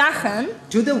einfachen Sachen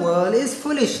to the world is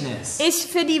foolishness. ist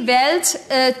für die Welt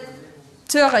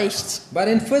töricht. But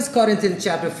in 1 Corinthians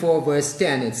chapter 4 verse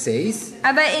 10 it says,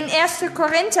 Aber in 1.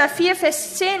 Korinther 4,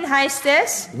 Vers 10 heißt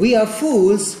es, we are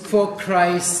fools for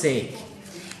Christ's sake.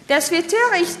 dass wir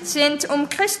töricht sind um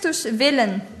Christus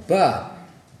willen. But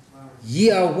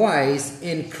ye are wise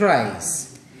in Christ.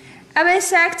 Aber es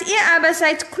sagt, ihr aber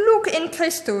seid klug in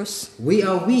Christus. We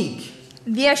are weak,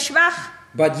 Wir schwach,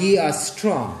 but ye are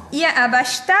strong. ihr aber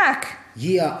stark.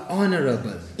 Ye are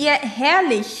honorable, Ihr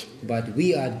herrlich, but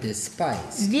we are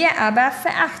despised. wir aber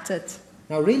verachtet.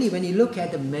 Now really, when you look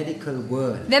at the medical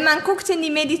world, Wenn man guckt in die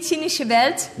medizinische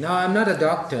Welt, now I'm not a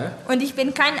doctor, und ich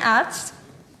bin kein Arzt,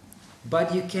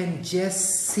 but you can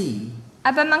just see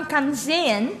aber man kann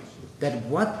sehen, that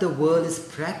what the world is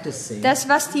practicing dass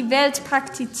was die Welt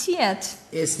praktiziert,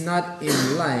 is not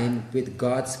in line with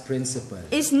God's principle.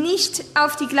 ist nicht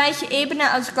auf die gleiche Ebene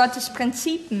als Gottes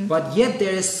Prinzipien. But yet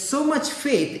there is so much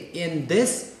faith in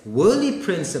this worldly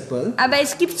principle Aber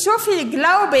es gibt so viel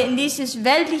Glaube in dieses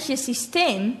weltliche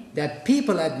System, that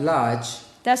people at large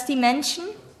dass die Menschen,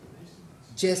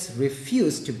 just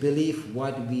refuse to believe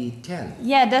what we tell.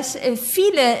 ja, dass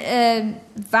viele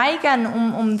weigern,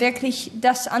 um wirklich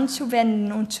das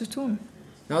anzuwenden und zu tun.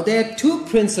 Now there are two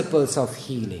principles of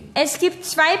healing. Es gibt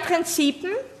zwei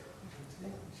Prinzipien.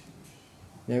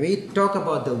 Now we talk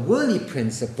about the worldly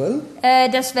principle.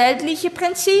 Das weltliche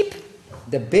Prinzip,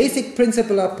 The basic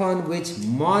principle upon which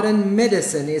modern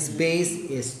medicine is based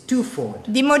is twofold.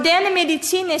 die moderne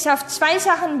Medizin ist auf zwei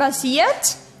Sachen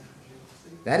basiert: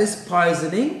 That is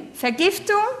poisoning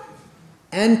Vergiftung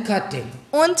and cutting.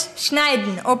 und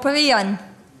Schneiden, Operieren.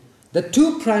 The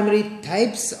two primary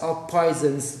types of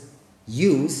poisons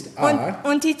used are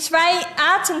Und die zwei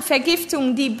Arten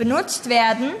Vergiftung, die benutzt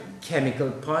werden, chemical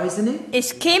poisoning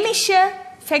ist chemische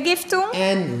Vergiftung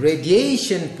and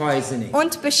radiation poisoning.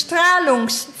 und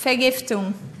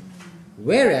Bestrahlungsvergiftung.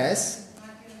 Whereas,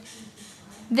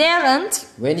 Während,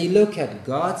 when you look at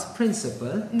God's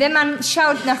principle, wenn man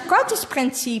schaut nach Gottes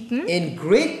Prinzipien, in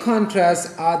great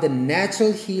contrast are the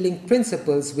natural healing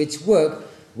principles which work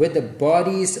with the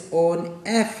body's own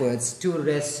efforts to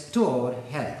restore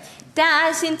health.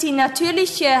 da sind die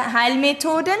natürlichen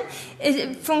Heilmethoden,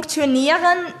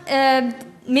 funktionieren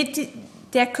mit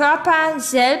der Körper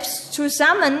selbst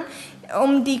zusammen,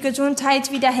 um die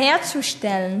Gesundheit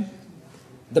wiederherzustellen.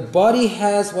 The body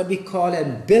has what we call a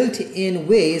built-in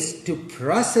ways to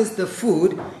process the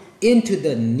food into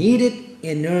the needed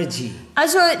energy.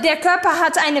 Also der Körper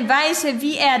hat eine Weise,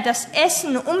 wie er das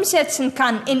Essen umsetzen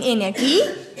kann in Energie.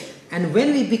 And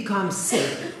when we become sick,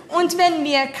 Und wenn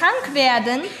wir krank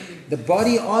werden, the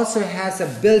body also has a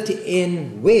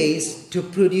built-in ways to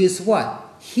produce what?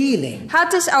 Healing.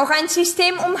 hat es auch ein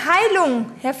System, um Heilung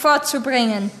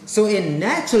hervorzubringen. So in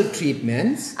natural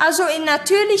treatments, Also in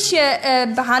natürliche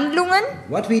Behandlungen,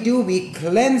 what we do, we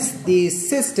cleanse the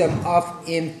system of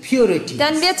impurities.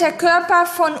 dann wird der Körper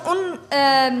von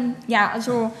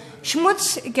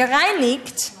Schmutz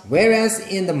gereinigt. Whereas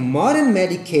in the modern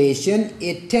medication,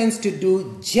 it tends to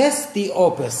do just the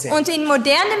opposite. Und in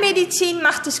moderne Medizin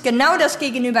macht es genau das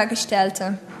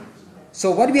Gegenübergestellte.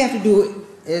 So what we have to do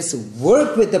is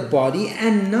work with the body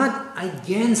and not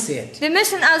against it. Wir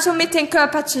müssen also mit dem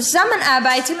Körper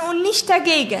zusammenarbeiten und nicht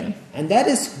dagegen. And that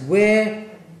is where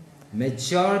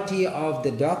majority of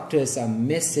the doctors are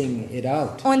missing it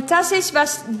out. Und das ist,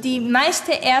 was die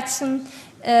meisten Ärzte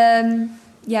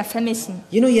vermissen.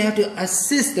 You know, you have to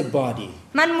assist the body.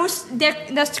 Man muss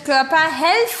das Körper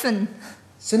helfen.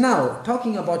 So now,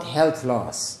 talking about health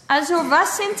laws. Also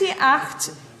was sind die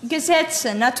 8 Gesetze,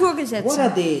 What Naturgesetze?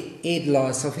 are the 8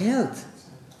 laws of health?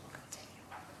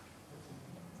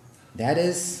 That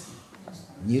is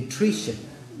nutrition.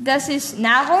 Das ist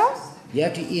Nahrung, You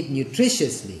have to eat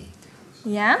nutritiously.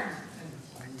 ja,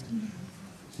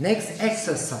 Next,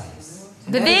 exercise.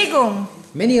 Bewegung.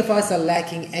 Many of us are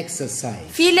lacking exercise.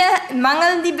 Viele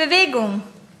mangeln die Bewegung.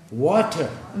 Water.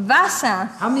 Wasser.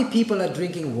 How many people are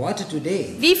drinking water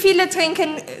today? Wie viele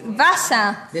trinken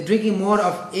Wasser? They're drinking more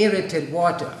of aerated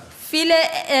water. Viele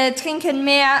trinken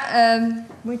mehr,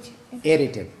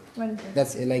 Aerated.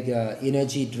 That's like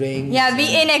energy drinks. ja, wie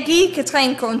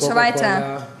Energiegetränke und so weiter.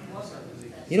 Coca-Cola.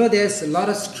 You know, there's a lot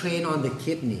of strain on the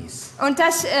kidneys. Und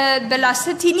das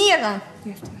belastet die Niere.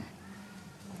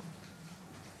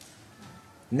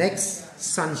 Next,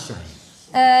 sunshine.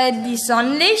 Die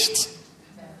Sonnenlicht,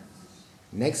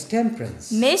 Next,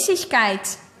 temperance. Mäßigkeit.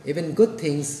 Even good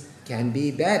things can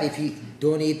be bad if you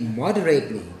don't eat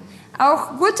moderately.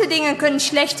 Auch gute Dinge können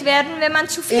schlecht werden, wenn man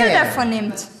zu viel Air. davon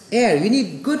nimmt. Air, you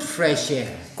need good fresh air.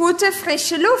 Gute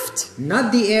frische Luft,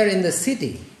 Not the air in the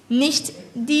city. nicht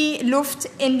die Luft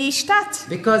in die Stadt.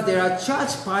 Because there are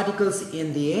charged particles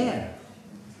in the air.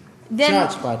 Denn,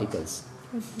 Charged particles.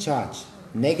 Charge.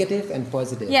 Negative and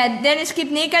positive. ja, denn es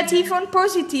gibt negative und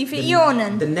positive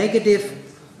Ionen. The negative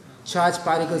charged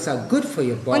particles are good for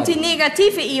your Und die body.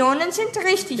 negative Ionen sind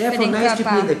richtig für Therefore, den nice to be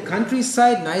in Körper. the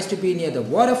countryside, nice to be near the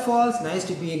waterfalls, nice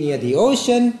to be near the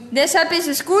ocean. Deshalb ist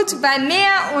es gut beim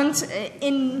Meer und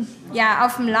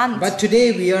auf dem Land. But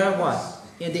today we are what?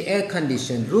 In the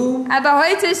air-conditioned room, Aber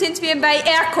heute sind wir bei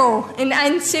Airco in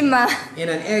einem Zimmer. in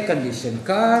an air-conditioned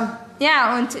car.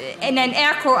 Ja, und in ein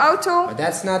Airco-Auto. But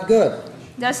that's not good.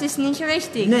 Das ist nicht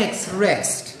richtig. Next,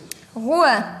 rest.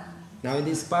 Ruhe. Now, in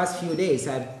these past few days,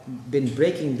 I've been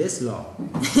breaking this law.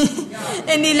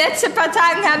 In den letzten paar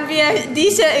Tagen haben wir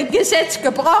dieses Gesetz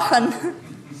gebrochen.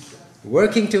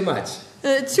 Working too much.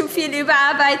 Zu viel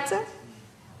überarbeiten.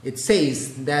 It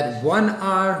says that 1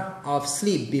 hour of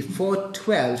sleep before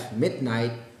 12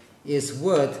 midnight is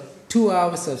worth 2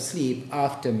 hours of sleep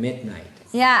after midnight.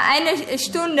 Ja, 1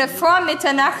 Stunde vor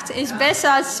Mitternacht ist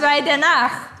besser als 2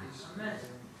 danach.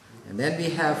 And then we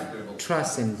have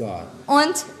trust in God.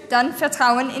 Und dann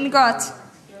Vertrauen in Gott.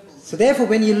 So therefore,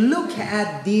 when you look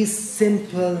at these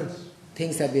simple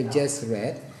things that we've just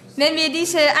read, Wenn wir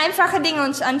diese einfachen Dinge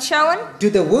uns anschauen, to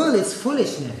the world it's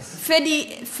foolishness. für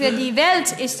die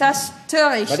Welt ist das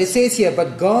töricht. But it says here,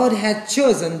 but God had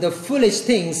chosen the foolish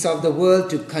things of the world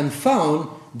to confound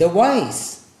the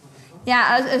wise. Ja,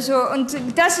 also, und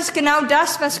das ist genau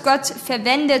das, was Gott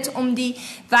verwendet, um die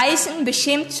Weisen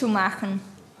beschämt zu machen.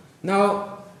 Now,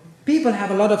 people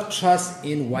have a lot of trust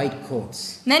in white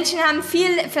coats. Menschen haben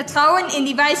viel Vertrauen in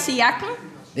die weißen Jacken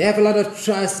They have a lot of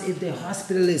trust if the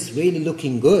hospital is really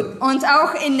looking good. und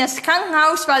auch in das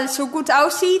Krankenhaus, weil es so gut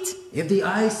aussieht. If the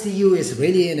ICU is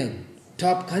really in a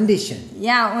top condition.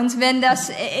 Ja, und wenn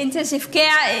das Intensive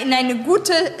Care in eine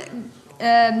gute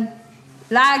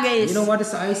Lage You ist. know what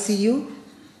is ICU?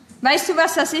 Weißt du,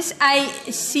 was das ist?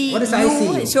 ICU, What is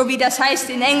ICU? so wie das heißt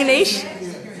in Englisch.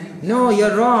 No,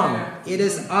 you're wrong. It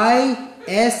is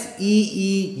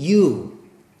ISEEU.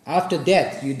 After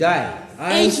death, you die.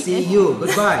 ICU.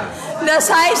 Goodbye. Das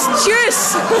heißt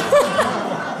Tschüss.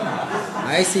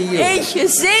 ICU. Ich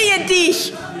sehe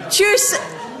dich. Tschüss.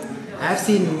 I've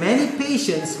seen many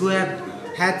patients who have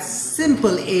had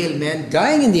simple ailment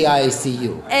dying in the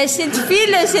ICU. Es sind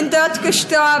viele sind dort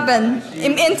gestorben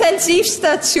im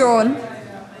Intensivstation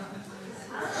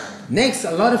Next,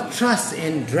 a lot of trust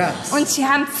in drugs. und sie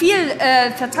haben viel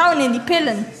Vertrauen in die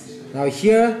Pillen. Now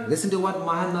here, listen to what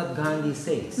Mahatma Gandhi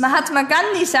says. Mahatma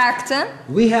Gandhi sagte,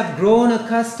 We have grown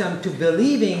accustomed to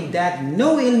believing that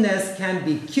no illness can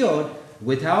be cured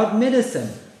without medicine.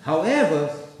 However,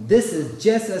 this is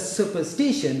just a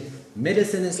superstition.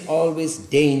 Medicine is always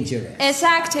dangerous. er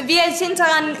sagte, wir sind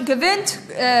daran gewöhnt,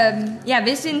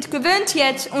 wir sind gewöhnt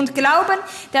jetzt und glauben,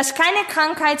 dass keine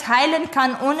Krankheit heilen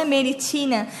kann ohne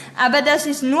Medizin. Aber das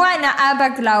ist nur ein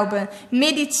Aberglaube.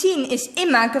 Medizin ist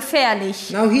immer gefährlich.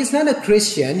 Now he's not a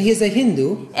Christian, he's a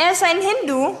Hindu, Er ist ein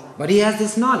Hindu, but he has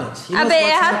this knowledge. He knows aber er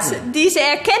what's hat happening. diese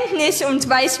Erkenntnis und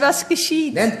weiß, was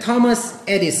geschieht. Then Thomas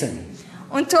Edison.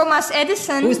 Und Thomas Who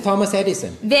Edison, is Thomas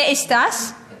Edison? wer ist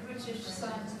das?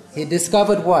 He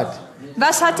discovered what?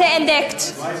 Was hat er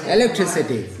entdeckt?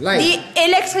 Electricity, light. Die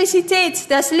Elektrizität,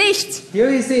 das Licht. Here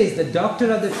he says the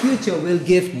doctor of the future will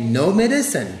give no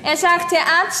medicine. Er sagt, der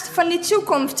Arzt von der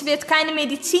Zukunft wird keine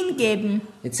Medizin geben.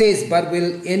 It says, but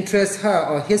will interest her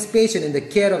or his patient in the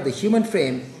care of the human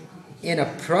frame, in a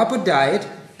proper diet,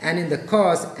 and in the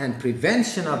cause and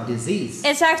prevention of disease.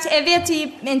 Er sagt, er wird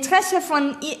die Interesse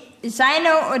von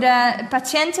seiner oder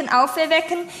Patienten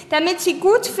auferwecken, damit sie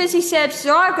gut für sich selbst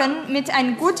sorgen mit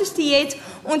einer guten Diät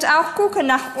und auch gucken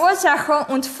nach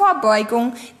Ursache und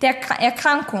Vorbeugung der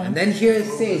Erkrankung. And then here it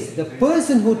says, the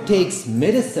person who takes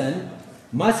medicine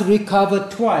must recover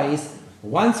twice,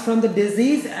 once from the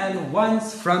disease and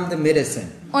once from the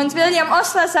medicine. Und William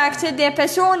Osler sagte, der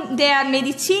Person, der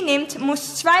Medizin nimmt,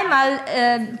 muss zweimal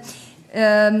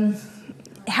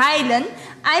heilen.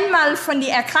 Einmal von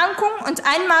der Erkrankung und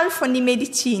einmal von der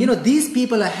Medizin. You know, these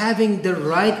people are having the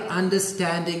right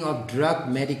understanding of drug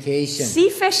medication.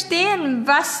 Sie verstehen,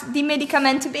 was die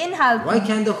Medikamente beinhalten. Why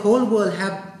can't the whole world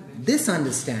have this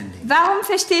understanding? Warum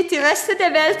versteht die Rest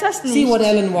der Welt das See what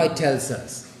nicht? Ellen White tells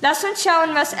us. Lass uns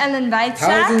schauen, was Ellen White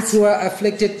Thousands sagt. who are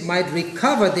afflicted might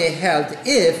recover their health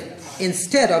if,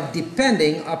 instead of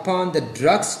depending upon the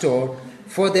drugstore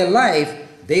for their life,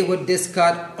 they would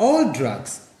discard all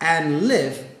drugs and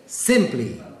live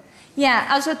simply. Ja,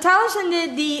 also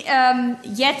Tausende, die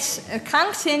jetzt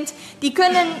krank sind, die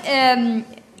können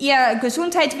ihre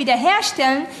Gesundheit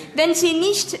wiederherstellen, wenn sie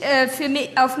nicht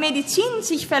auf Medizin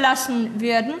sich verlassen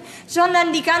würden,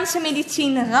 sondern die ganze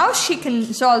Medizin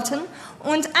rausschicken sollten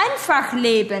und einfach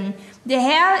leben. Der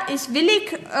Herr ist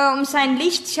willig, um sein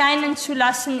Licht scheinen zu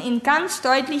lassen in ganz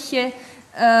deutliche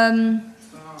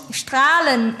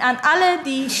Strahlen an alle,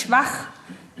 die schwach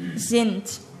sind.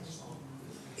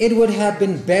 It would have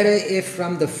been better if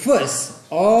from the first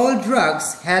all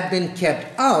drugs had been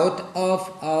kept out of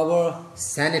our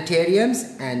sanitariums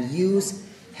and use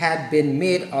had been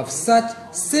made of such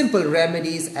simple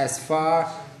remedies as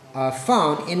far are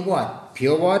found in what?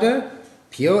 Pure water,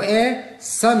 pure air,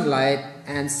 sunlight,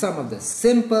 and some of the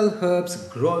simple herbs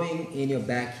growing in your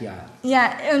backyard.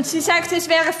 Ja, und sie sagt, es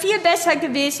wäre viel besser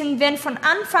gewesen, wenn von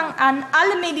Anfang an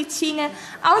alle Mediziner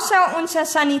außer unser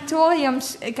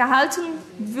Sanatoriums gehalten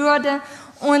würde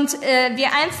und wir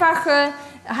einfache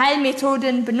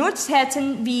Heilmethoden benutzt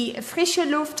hätten, wie frische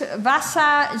Luft,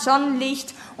 Wasser,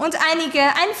 Sonnenlicht und einige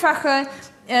einfache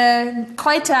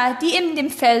Kräuter, die in dem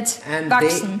Feld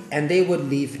wachsen. And they would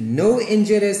leave no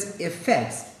injurious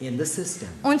effects in the system.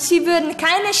 Und sie würden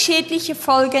keine schädlichen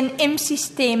Folgen im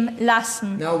System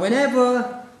lassen. Now,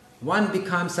 whenever one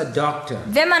becomes a doctor,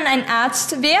 Wenn man ein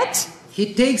Arzt wird,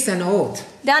 he takes an oath.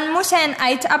 dann muss er ein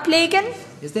Eid ablegen.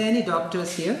 Is there any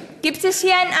doctors here? Gibt es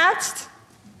hier einen Arzt?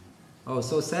 Oh,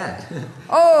 so sad.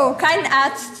 Oh, kein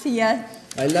Arzt hier.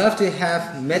 I love to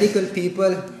have medical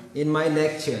people in my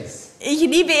lectures Ich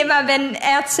liebe immer, wenn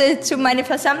Ärzte zu meinen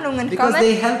Versammlungen because kommen,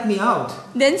 they help me out.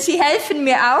 denn sie helfen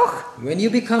mir auch. When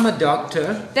you become a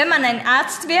doctor, Wenn man ein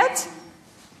Arzt wird,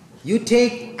 you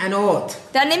take an oath.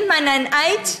 dann nimmt man ein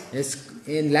Eid It's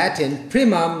in Latin,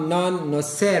 primum non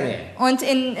nocere. und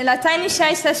in Lateinisch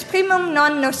heißt das primum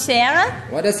non nocere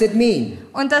What does it mean?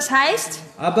 und das heißt,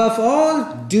 Above all,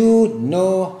 do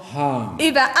no harm.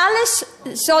 über alles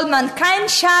soll man keinen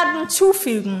Schaden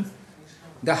zufügen.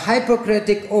 The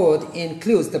Hippocratic Oath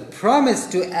includes the promise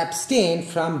to abstain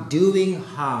from doing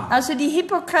harm. Also die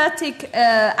Hippokratik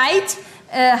Eid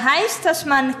heißt, dass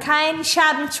man keinen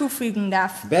Schaden zufügen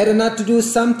darf. Better not to do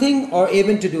something or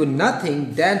even to do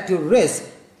nothing than to risk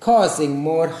causing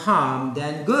more harm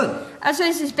than good. Also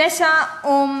es ist besser,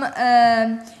 um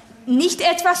nicht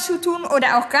etwas zu tun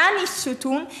oder auch gar nichts zu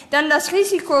tun, dann das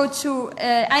Risiko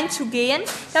einzugehen,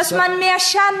 dass man mehr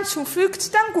Schaden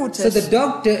zufügt, dann So Gutes. the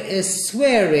doctor is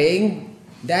swearing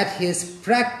that his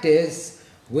practice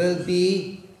will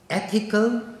be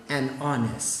ethical and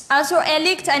honest. Also er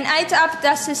legt ein Eid ab,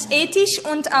 dass es ethisch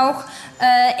und auch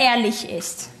ehrlich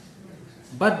ist.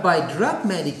 But by drug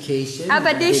medication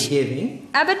Aber that they're durch, giving,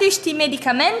 aber durch die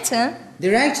Medikamente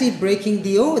they're actually breaking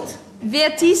the oath.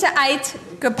 wird dieser Eid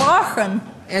gebrochen.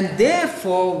 And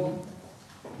therefore,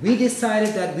 we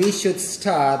decided that we should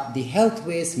start the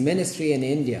Healthways ministry in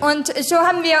India. Und so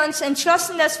haben wir uns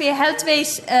entschlossen, dass wir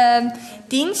Healthways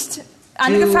Dienst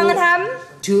angefangen haben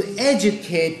To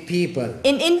educate people.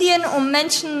 in Indien, um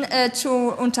Menschen zu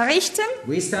unterrichten.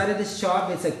 We started a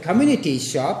shop, it's a community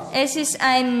shop, Es ist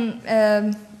ein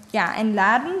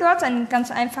Laden dort, ein ganz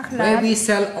einfacher where Laden, we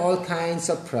sell all kinds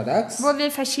of products. wo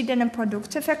wir verschiedene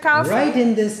Produkte verkaufen. Right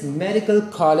in this medical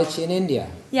college in India.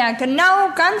 Ja, genau,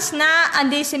 ganz nah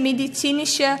an diese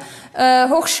medizinische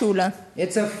Hochschule.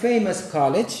 It's a famous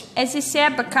college. Es ist sehr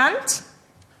bekannt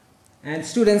And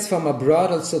students from abroad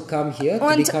also come here to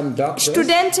Und become doctors.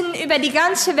 Studenten über die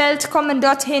ganze Welt kommen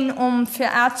dorthin, um für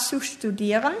Arzt zu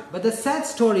studieren. But the sad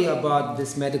story about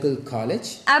this medical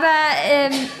college,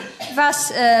 Aber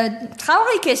was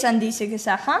traurig ist an dieser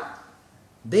Sache,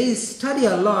 they study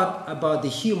a lot about the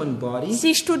human body.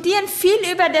 sie studieren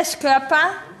viel über das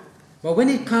Körper, But when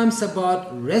it comes about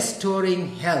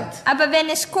restoring health, aber wenn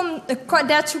es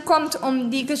dazu kommt, um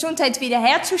die Gesundheit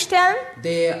wiederherzustellen,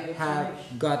 they have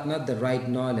got not the right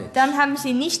knowledge. dann haben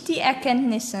sie nicht die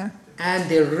Erkenntnisse. And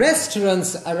the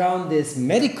restaurants around this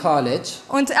medical college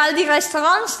Und all die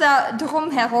Restaurants da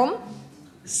drumherum,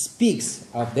 speaks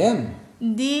of them.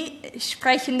 die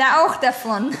sprechen da auch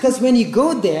davon. Because when you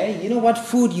go there, you know what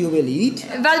food you will eat?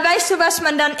 Weil weißt du, was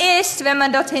man dann isst, wenn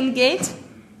man dorthin geht?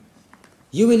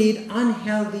 You will eat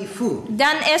unhealthy food,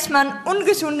 Dann isst man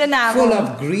ungesunde full Nahrung.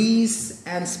 of grease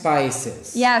and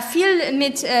spices. Ja, viel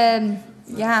mit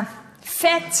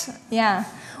Fett, ja.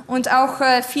 Und auch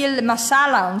viel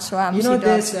Masala und so haben You sie know,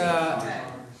 dort.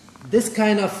 this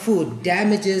kind of food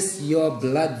damages your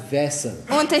blood vessel.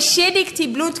 Und es schädigt die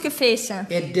Blutgefäße.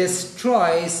 It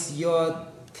destroys your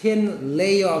thin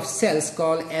layer of cells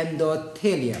called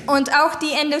endothelium. Und auch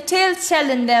die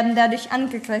Endothelzellen werden dadurch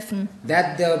angegriffen.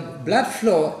 That the blood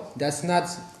flow does not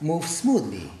move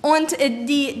smoothly. Und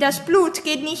das Blut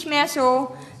geht nicht mehr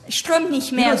so, strömt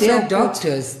nicht You mehr know, so they are gut.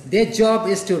 doctors. Their job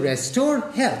is to restore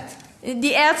health.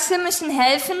 Die Ärzte müssen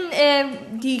helfen,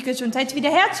 die Gesundheit You know,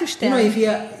 wiederherzustellen.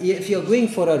 if you're going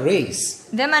for a race,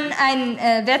 Wenn man einen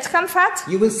Wettkampf hat,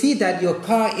 you will see that your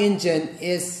car engine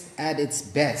is at its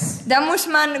best. da muss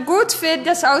man gut für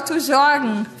das Auto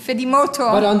sorgen, für die But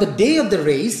Motor. on the day of the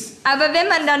race, Aber wenn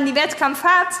man dann die Wettkampf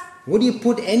hat, would you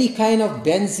put any kind of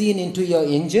benzene into your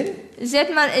engine?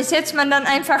 setzt man dann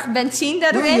einfach Benzin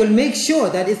da No, drin. you'll make sure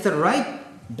that it's the right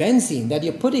benzene that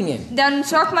you're putting in, Dann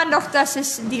sorgt man doch, dass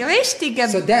es die richtige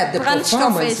so that the Brennstoff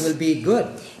performance will ist, be good.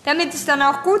 damit es dann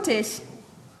auch gut ist.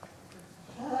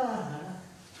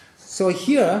 So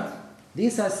here,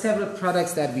 these are several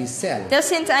products that we sell. Das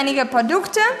sind einige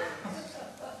Produkte.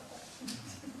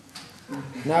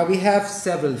 Now we have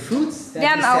several fruits that Wir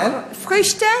we haben sell, auch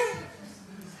Früchte,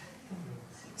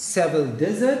 several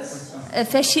desserts,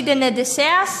 verschiedene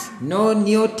Desserts, no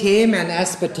neotame and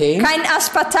aspartame, kein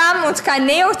Aspartam und kein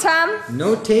Neotam,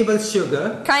 no table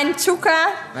sugar. kein Zucker.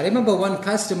 I remember one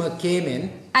customer came in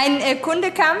Ein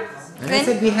Kunde kam and I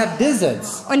said, drin we have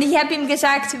desserts. und ich habe ihm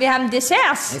gesagt, wir haben I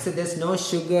Desserts. said, there's no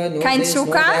sugar, no Kein this, no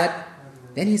Zucker. that.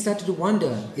 Then he started to wonder,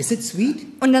 is it sweet?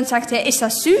 Und dann sagte er, ist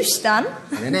das süß dann?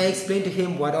 And then I explained to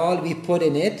him what all we put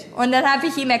in it. Und dann habe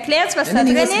ich ihm erklärt, was And da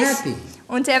then drin he was ist. happy.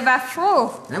 Und er war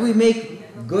froh. Now we make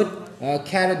good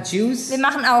carrot juice. Wir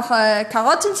machen auch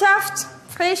Karottensaft,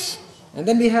 frisch. And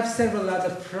then we have several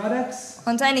other products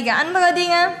Und einige andere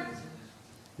Dinge.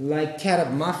 like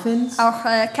carrot muffins, Auch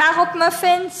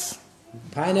Karotmuffins,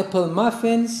 pineapple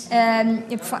muffins.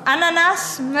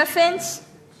 Ananas-Muffins.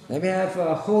 Then we have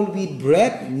whole wheat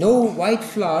bread, no white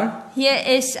flour. Hier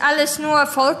ist alles nur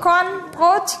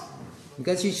Vollkornbrot.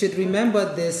 Because you should remember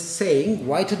this saying,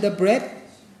 whiter the bread,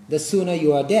 the sooner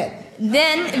you are dead.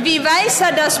 Denn wie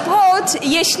weißer das Brot,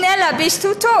 je schneller bist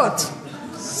du tot.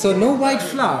 So no white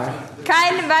flour.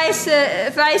 Kein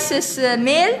weißes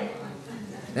Mehl.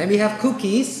 Then we have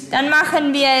cookies, Dann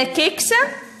machen wir Kekse.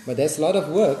 but there's a lot of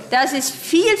work. Das ist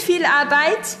viel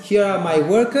Arbeit. Here are my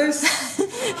workers.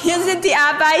 Hier sind die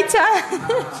Arbeiter.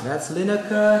 That's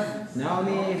Lineker,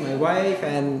 Naomi, my wife,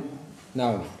 and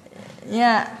Naomi.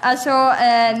 Ja, also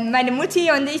meine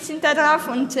Mutti und ich sind da drauf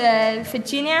und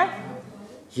Virginia.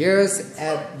 Here's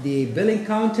at the billing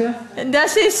counter.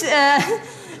 Das ist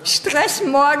Stress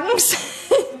morgens.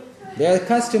 There are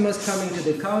customers coming to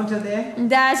the counter there.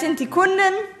 Da sind die Kunden.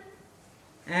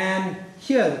 And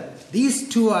here, these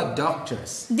two are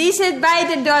doctors. Diese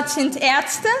beiden dort sind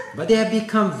Ärzte, But they have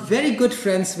become very good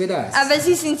friends with us. aber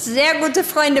sie sind sehr gute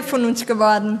Freunde von uns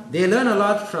geworden. They learn a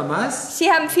lot from us. Sie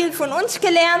haben viel von uns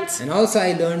gelernt And also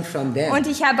I learned from them. und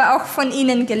ich habe auch von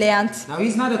ihnen gelernt. Now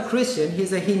he's not a Christian,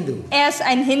 he's a Hindu. Er ist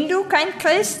ein Hindu, kein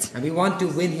Christ. And we want to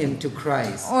win him to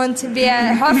Christ. Und wir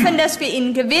hoffen, dass wir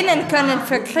ihn gewinnen können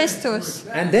für Christus.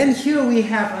 And then here we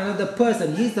have another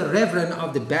person. He's the Reverend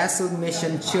of the Basel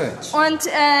Mission Church. Und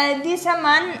dieser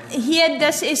Mann hier,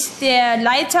 das ist der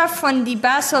Leiter von die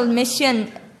Basel Mission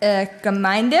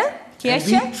Gemeinde, And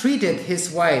Kirche. we treated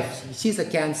his wife. She's a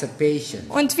cancer patient.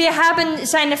 Und wir haben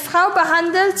seine Frau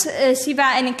behandelt. Sie war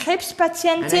eine And I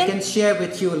Krebspatientin. can share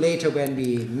with you later when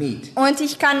we meet. Und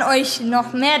ich kann euch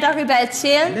noch mehr darüber And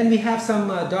erzählen. then we have some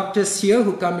doctors here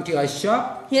who come into our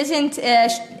shop. Hier sind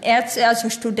Ärzte, also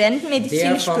Studenten, They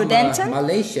are from Medizinstudenten.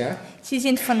 Malaysia. Sie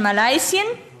sind von Malaysia.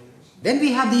 Then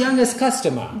we have the youngest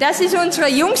customer. Das ist unser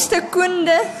jüngster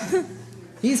Kunde.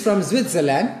 He's from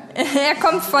Switzerland. Er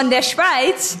kommt von der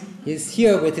Schweiz He's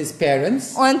here with his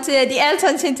parents. und die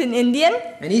Eltern sind in Indien.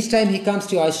 And each time he comes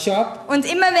to our shop, Und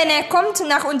immer wenn er kommt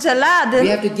nach unser Laden,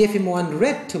 we have to give him one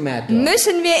red tomato.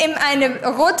 müssen wir ihm eine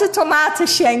rote Tomate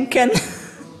schenken.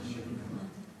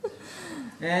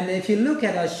 And if you look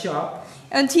at our shop,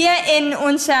 Und hier in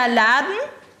unser Laden,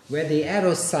 where the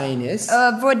arrow sign is,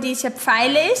 wo diese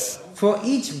Pfeile ist, for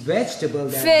each vegetable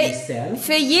that we sell,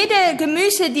 für jede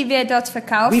Gemüse, die wir dort we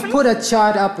verkaufen, put a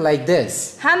chart up like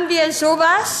this, haben wir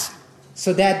sowas,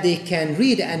 so that they can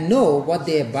read and know what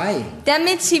they are buying.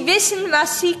 damit sie wissen,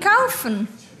 was sie kaufen.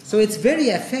 So it's very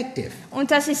effective. Und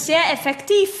das ist sehr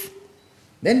effektiv.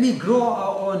 Then we grow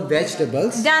our own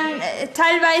vegetables, Dann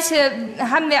teilweise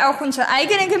haben wir auch unsere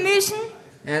eigenen Gemüse.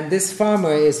 and this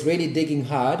farmer is really digging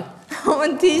hard.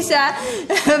 Und dieser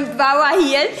Bauer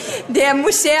hier, der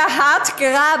muss sehr hart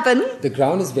graben, The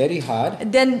ground is very hard,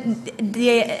 denn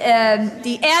die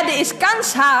Erde ist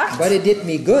ganz hart, but it did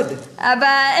me good. aber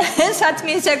es hat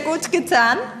mir sehr gut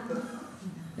getan.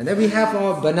 And then we have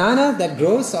our banana that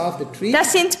grows off the tree.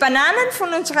 Das sind Bananen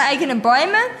von unseren eigenen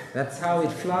Bäumen, That's how it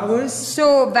flowers.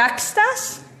 so wächst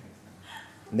das.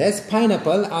 There's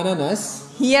pineapple, ananas.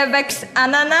 Hier wächst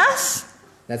Ananas,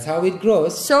 That's how it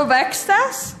grows. so wächst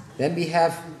das. Then we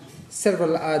have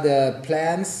several other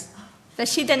plants.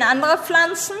 Verschiedene andere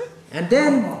Pflanzen. And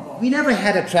then we never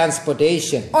had a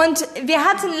transportation. Und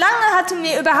lange hatten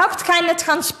wir überhaupt keinen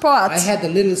Transport. I had the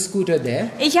little scooter there,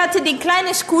 Ich hatte die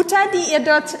kleine Scooter, die ihr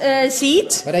dort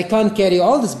seht. but I can't carry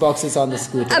all these boxes on the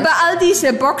scooter. Aber all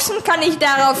diese Boxen kann ich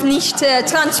darauf nicht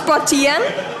transportieren.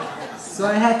 So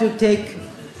I had to take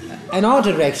an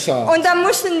auto rickshaw. Und dann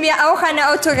mussten wir auch eine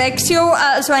Autorexio,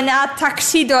 also eine Art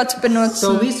Taxi dort So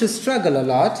benutzen. we used to struggle a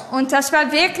lot, Und das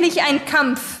war wirklich ein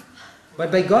Kampf.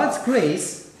 but by God's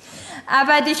grace,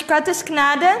 Aber durch Gottes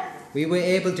Gnade, we were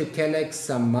able to collect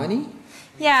some money.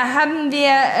 ja, haben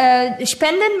wir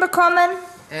Spenden bekommen.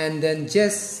 And then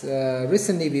just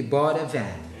recently we bought a van.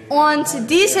 Und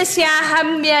dieses Jahr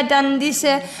haben wir dann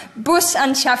diese Bus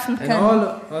anschaffen And können.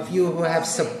 all of you who have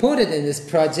supported in this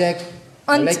project,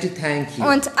 I'd Und, like to thank you.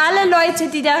 und alle Leute,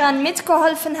 die daran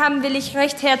mitgeholfen haben, will ich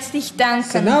recht herzlich So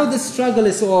danken. now the struggle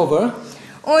is over.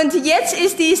 Und jetzt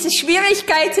ist diese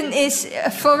Schwierigkeiten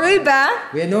vorüber.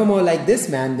 We are no more like this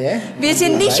man there. Wir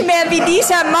sind nicht mehr wie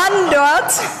dieser Mann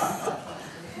dort.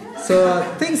 So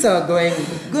things are going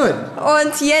good.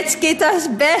 Und jetzt geht das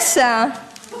besser.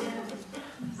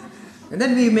 And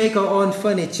then we make our own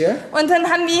furniture. Und dann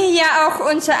haben wir hier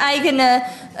auch unsere eigene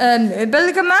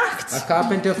Möbel gemacht. A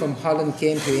carpenter from Holland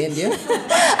came to India.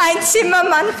 Ein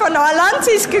Zimmermann von Holland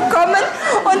ist gekommen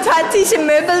und hat diese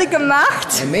Möbel gemacht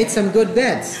and made some good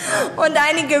beds. und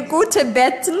einige gute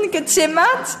Betten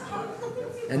gezimmert.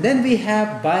 And then we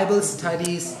have Bible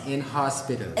studies in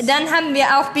hospitals. Dann haben wir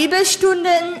auch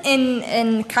Bibelstunden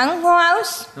in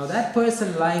Krankenhaus. Now that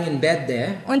person lying in bed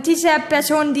there, Und diese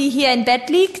Person, die hier im Bett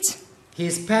liegt, he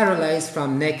is paralyzed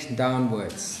from neck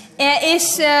downwards. er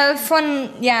ist er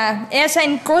ist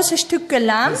ein großes Stück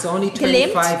He's only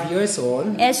gelähmt. 25 years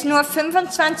old Er ist nur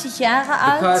 25 Jahre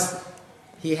alt. because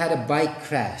he had a bike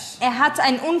crash. Er hat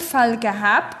einen Unfall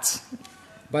gehabt,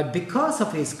 But because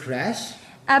of his crash,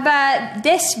 aber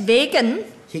deswegen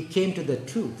he came to the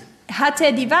truth. hat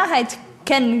er die Wahrheit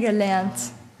kennengelernt.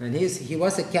 And he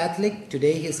was a Catholic.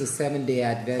 Today he's a Seventh-day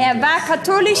Adventist. Er war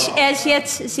katholisch, er ist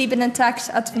jetzt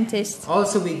 7-Tags-Adventist.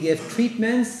 Also we give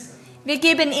treatments. Wir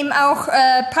geben ihm auch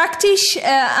praktisch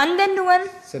Anwendungen.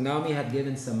 So now we have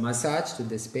given some massage to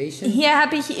this patient. Hier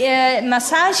habe ich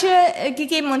Massage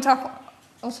gegeben und auch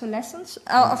also Lessons,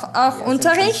 auch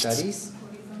Unterricht. Studies.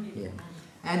 Yeah.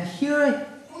 And here,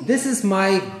 this is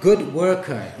my good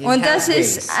worker in Und das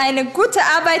Healthways. ist eine gute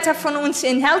Arbeiter von uns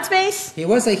in Healthways. He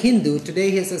was a Hindu.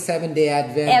 Today he's a Seventh-day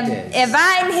Adventist. Er war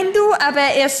ein Hindu, aber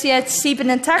er ist jetzt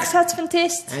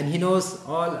 7-Tags-Adventist. And he knows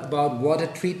all about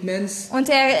water treatments. Und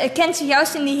er kennt sich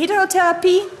aus in die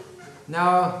Hydrotherapie.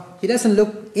 Now, he doesn't look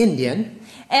Indian,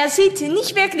 Er sieht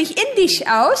nicht wirklich indisch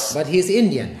aus, but he's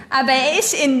Indian. aber er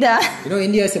ist Inder. You know,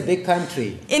 India is a big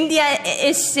country. India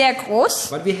ist sehr groß,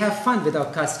 But we have fun with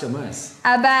our customers.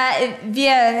 aber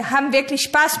wir haben wirklich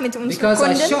Spaß mit unseren Because our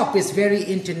Kunden, shop is very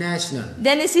international.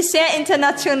 denn es ist sehr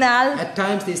international. At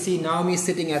times they see Naomi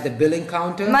sitting at the billing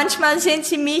counter. Manchmal sehen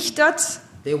sie mich dort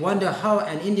They wonder how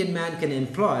an Indian man can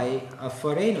employ a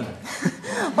foreigner.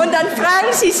 und dann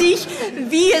fragen sie sich,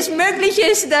 wie es möglich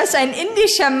ist, dass ein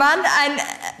indischer Mann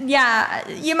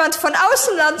jemand von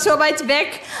Außenland so weit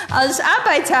weg als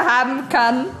Arbeiter haben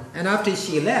kann. And after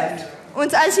she left,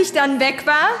 Und als ich dann weg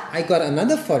war, I got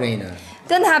another foreigner.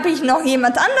 Dann habe ich noch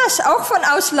jemand anders, auch von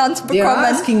Ausland They are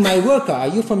bekommen. asking my worker, are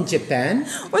you from Japan?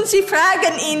 Und sie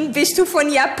fragen ihn, bist du von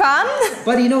Japan?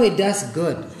 But you know, it does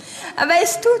good. Aber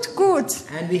es tut gut.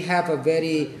 And we have a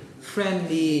very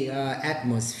friendly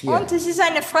atmosphere. Und es ist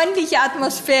eine freundliche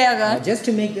Atmosphäre. Just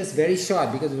to make this very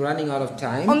short, because we're running out of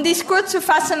time. Um dies kurz zu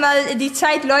fassen, weil die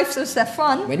Zeit läuft uns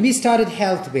davon. When we started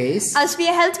Healthways, Als wir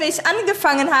Healthways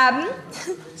angefangen haben,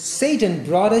 Satan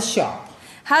brought a shop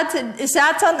hat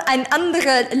Satan einen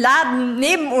anderen Laden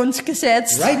neben uns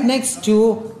gesetzt. right next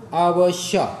to our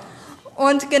shop.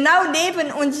 Und genau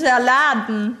neben unser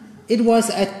Laden, It was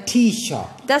a tea shop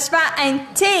das war ein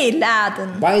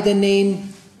Teeladen. by the name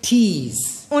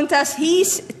Teas. Und das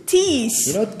hieß You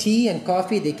Teas. know, tea and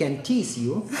coffee, they can tease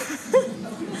you.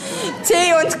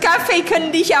 Tee und Kaffee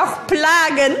können dich auch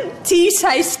plagen. Teas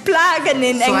heißt plagen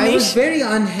in So I was Englisch. very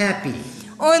unhappy.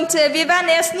 Und wir waren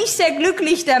erst nicht sehr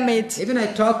glücklich damit. Even I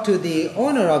talked to the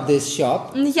owner of this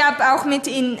shop. Und ich habe auch mit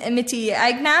dem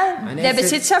Eigner, der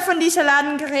Besitzer von diesem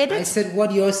Laden I geredet. said,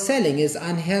 what you're selling is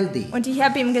unhealthy. Und ich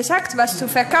habe ihm gesagt, was du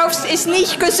verkaufst, ist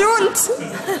nicht gesund.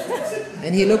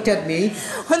 And he looked at me.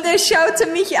 Und er schaute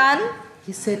mich an.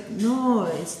 He said, no,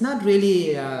 it's not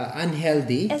really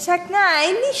unhealthy. Er sagt,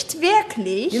 nein, nicht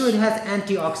wirklich. You know, it has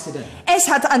antioxidant. Es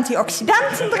hat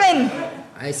Antioxidanten drin.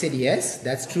 I said, yes,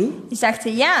 that's true. Ich sagte,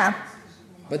 ja.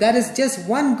 But that is just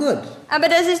one good. Aber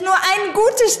das ist nur ein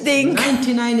gutes Ding.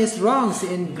 99 is wrong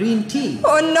in green tea.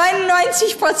 Und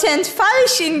 99%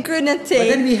 falsch in grünen But Tee.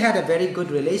 then we had a very good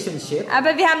relationship.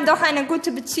 Aber wir haben doch eine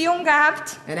gute Beziehung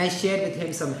gehabt. And I shared with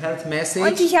him some health Und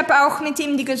message. ich habe auch mit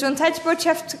ihm die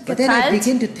Gesundheitsbotschaft But then I geteilt.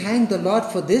 began to thank the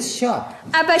Lord for this shop.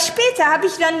 Aber später habe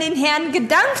ich dann den Herrn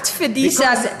gedankt für diesen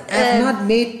Because I've not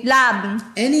made Laden.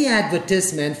 any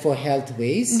advertisement for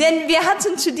Healthways. Denn wir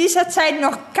hatten zu dieser Zeit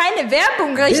noch keine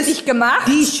Werbung richtig gemacht.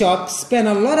 tea shop spent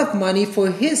a lot of money for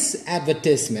his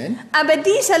advertisement. Aber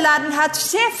dieser Laden hat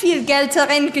sehr viel Geld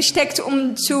darin gesteckt,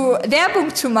 um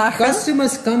Werbung zu machen.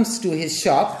 Customers comes to his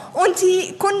shop Und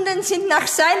die Kunden sind nach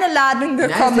seinem Laden and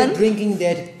as they're gekommen. drinking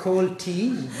their cold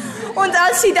tea, Und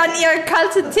als sie dann ihren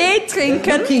kalten Tee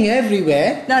trinken, looking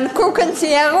everywhere, dann gucken sie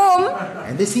herum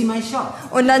and they see my shop.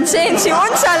 und dann sehen sie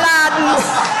unser Laden.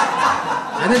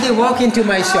 And then they walk into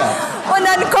my shop. Und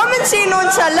dann kommen sie in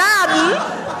unser Laden.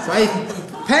 So I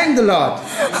thank the Lord.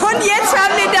 Und jetzt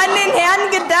haben wir dann den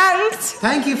Herrn gedankt.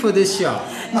 Thank you for this shop.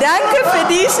 Danke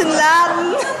für diesen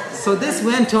Laden. So this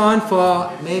went on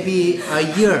for maybe a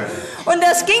year. Und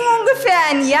das ging ungefähr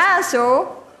ein Jahr so.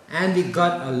 And we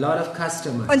got a lot of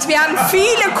customers. Und wir haben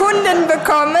viele Kunden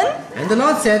bekommen. And the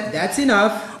Lord said, that's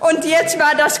enough. Und jetzt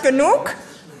war das genug.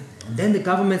 And then the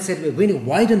government said, we're going to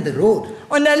widen the road.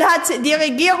 Und dann hat die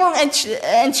Regierung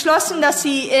entschlossen, dass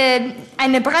sie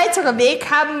einen breiteren Weg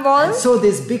haben wollen. So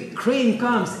this big crane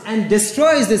comes and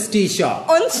destroys this tea shop.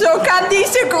 Und so kam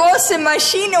diese große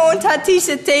Maschine und hat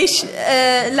diesen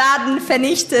Teeladen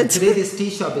vernichtet. Today this tea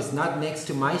shop is not next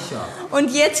to my shop. Und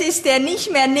jetzt ist er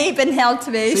nicht mehr neben So you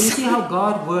Healthways. see how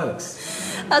God works.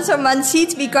 Also man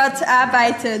sieht, wie Gott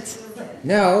arbeitet.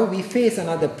 Now we face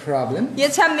another problem.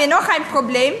 Jetzt haben wir noch ein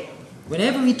Problem.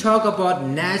 Whenever we talk about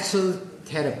natural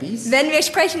therapies, Wenn wir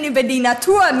sprechen über die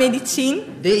Naturmedizin,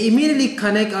 they immediately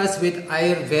connect us with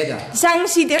Ayurveda. sagen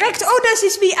sie direkt, oh, das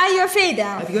ist wie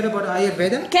Ayurveda. Have you heard about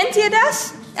Ayurveda? Kennt ihr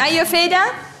das? Ayurveda?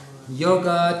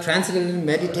 Yoga, transcendental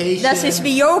meditation. Das ist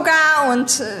wie Yoga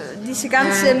und diese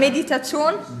ganze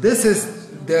Meditation. This is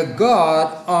the god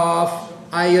of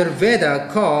Ayurveda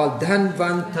called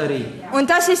Dhanvantari. Und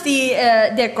das ist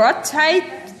der Gottheit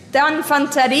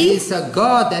Dhanvantari. He is a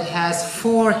god that has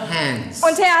 4 hands.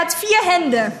 Und er hat 4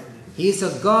 Hände. He is a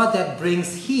god that brings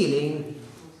healing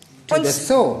to the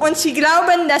soul. Und sie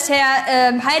glauben, dass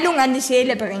er Heilung an die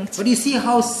Seele bringt. But you see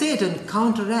how Satan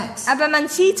counteracts. Aber man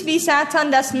sieht, wie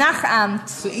Satan das nachahmt.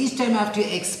 So each time I have to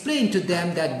explain to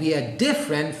them that we are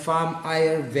different from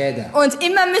Ayurveda. Und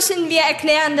immer müssen wir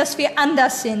erklären, dass wir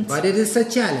anders sind. But it is a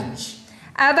challenge.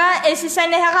 Aber es ist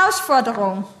eine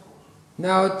Herausforderung.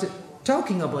 Now,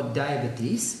 talking about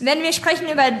diabetes Wenn wir sprechen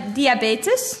über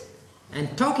Diabetes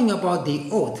and talking about the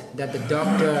oath that the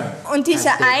doctor und dieser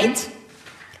has taken, Eid,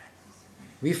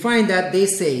 we find that they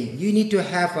say you need to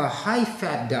have a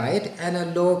high-fat diet and a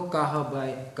low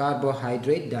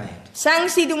carbohydrate diet. sagen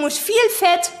sie, du musst viel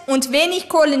Fett und wenig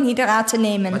Kohlenhydrate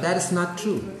nehmen. But that is not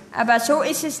true. Aber so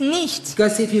ist es nicht.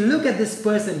 Because if you look at this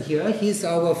person here, he's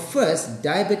our first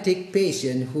diabetic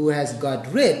patient who has got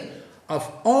rid of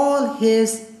all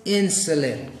his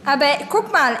insulin. Aber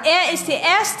guck mal, er ist der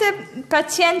erste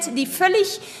Patient, die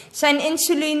völlig sein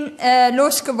Insulin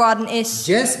losgeworden ist.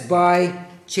 Just by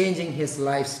changing his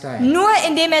lifestyle. Nur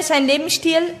indem er seinen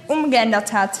Lebensstil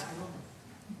umgeändert hat.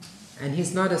 And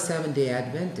he's not a Seventh-day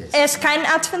Adventist, Er ist kein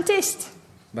Adventist,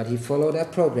 but he followed our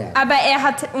program. aber er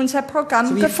hat unser Programm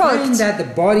So we find gefolgt. that the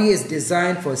body is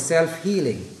designed for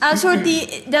self-healing. Also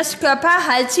das Körper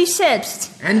heilt sich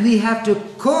selbst. And we have to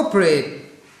cooperate.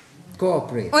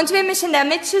 Und wir müssen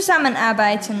damit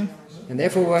zusammenarbeiten. And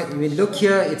therefore, when we look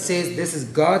here, it says this is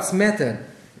God's method.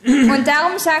 Und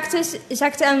darum sagt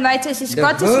er weiter, es ist The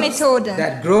Gottes herbs Methode.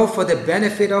 that grow for the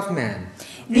benefit of man.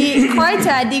 Die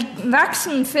Kräuter, die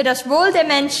wachsen für das Wohl der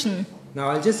Menschen.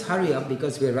 Now I'll just hurry up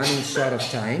because we're running short of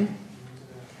time.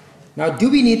 Now, do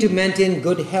we need to maintain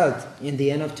good health in the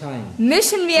end of time?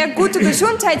 Müssen wir gute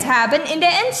Gesundheit haben in der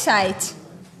Endzeit?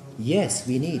 Yes,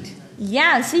 we need.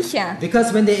 Ja, sicher.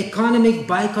 Because when the economic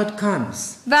boycott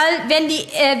comes, Weil wenn die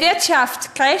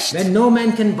Wirtschaft crasht when no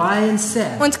man can buy and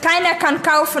sell, und keiner kann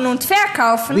kaufen und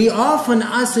verkaufen, we often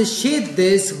associate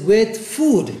this with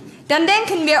food. dann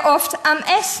denken wir oft am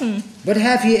Essen. But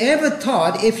have you ever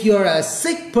thought if you're a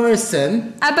sick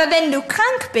person Aber wenn du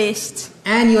krank bist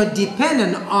and you're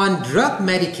dependent on drug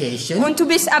medication, und du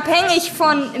bist abhängig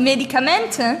von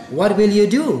Medikamenten, what will you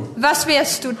do? was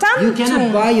wirst du You dann cannot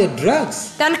tun? buy your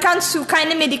drugs. Dann kannst du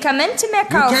keine Medikamente mehr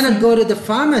You cannot kaufen. go to the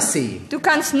pharmacy. Du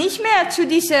kannst nicht mehr zu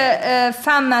dieser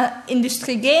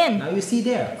Pharmaindustrie gehen. Now you see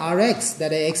there, RX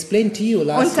that I explained to you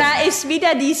last Und time. da ist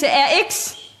wieder diese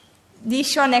RX, die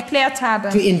ich schon erklärt To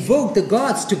habe. invoke the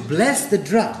gods to bless the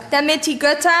drug. Damit die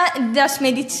Götter das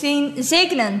Medizin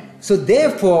segnen. So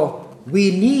therefore,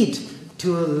 we need to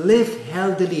live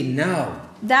healthily now.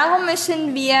 Darum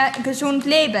müssen wir gesund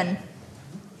leben.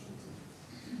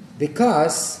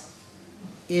 Because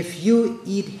if you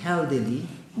eat healthily,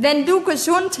 Wenn du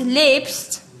gesund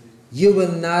lebst, you will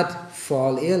not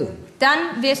fall ill.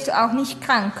 dann wirst du auch nicht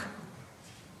krank.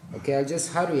 Okay, I'll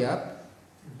just hurry up.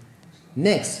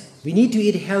 Next, we need to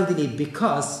eat healthily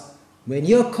because when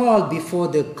you're called before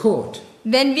the court,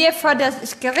 Wenn wir vor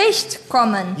das Gericht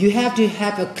kommen, you have to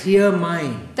have a clear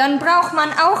mind. dann braucht man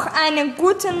auch einen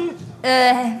guten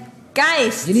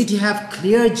Geist You need to have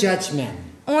clear judgment.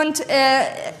 und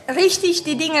richtig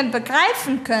die Dinge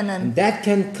begreifen können. And that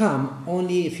can come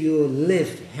only if you live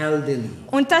healthily.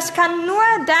 Und das kann nur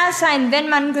da sein, wenn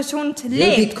man gesund You'll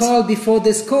be lebt. called before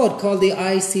this court called the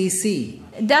ICC.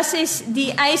 Das ist die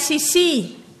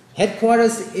ICC.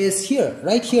 Headquarters is here,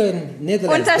 right here in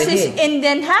Netherlands. Und das The ist Hague. in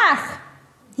Den Haag,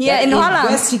 hier That in Holland.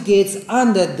 investigates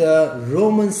under the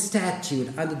Roman statute,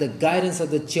 under the guidance of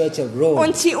the Church of Rome.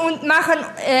 Und sie machen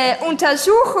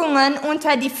Untersuchungen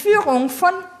unter die Führung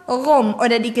von Rom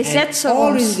oder die And Gesetze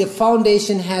already Roms. the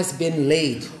foundation has been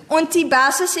laid Und die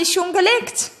Basis ist schon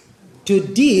gelegt, to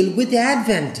deal with the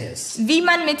Adventists. wie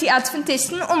man mit den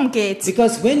Adventisten umgeht.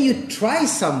 Because when you try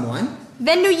someone,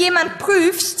 Wenn du jemand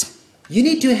prüfst, you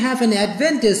need to have an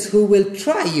Adventist who will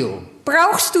try you.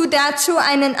 brauchst du dazu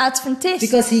einen Adventist.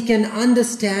 Because he can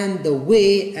understand the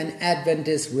way an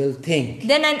Adventist will think.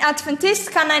 Denn ein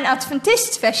Adventist kann ein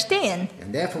Adventist verstehen.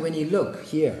 And therefore when you look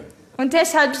here, Und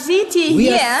deshalb seht ihr we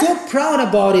hier, are so proud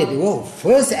about it. Whoa,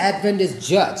 first Adventist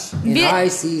judge in Wir-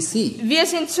 ICC. wir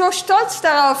sind so stolz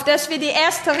darauf, dass wir die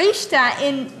erste Richter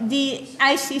in die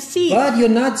ICC But you're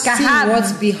not seeing gehabt.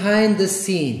 what's behind the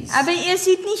scenes. Aber ihr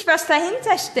seht nicht, was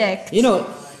dahinter steckt. You know,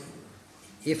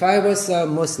 if I was a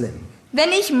Muslim, Wenn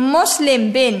ich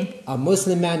Muslim bin a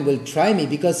Muslim man will try me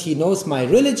because he knows my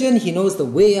religion, he knows the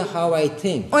way how I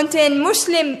think. und ein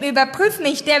Muslim überprüft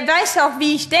mich, der weiß auch,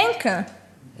 wie ich denke.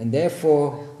 And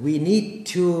therefore, we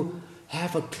need to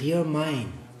have a clear mind.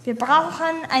 Wir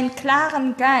brauchen einen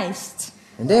klaren Geist.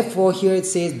 And therefore, here it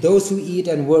says, those who eat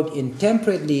and work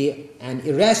intemperately and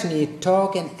irrationally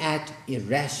talk and act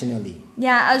irrationally.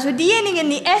 Ja, also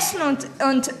diejenigen, die essen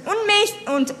und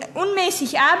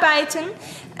unmäßig arbeiten,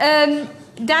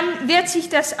 dann wird sich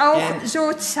das auch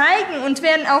so zeigen und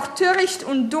werden auch töricht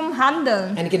und dumm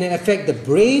handeln. And it can affect the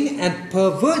brain and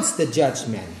perverts the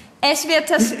judgment. Es wird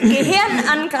das Gehirn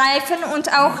angreifen und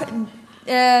auch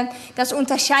das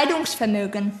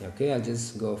Unterscheidungsvermögen. Okay, I'll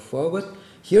just go forward.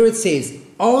 Here it says,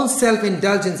 all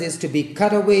self-indulgence is to be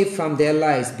cut away from their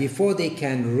lives before they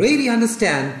can really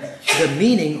understand the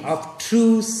meaning of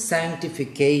true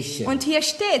sanctification. Und hier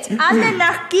steht, alle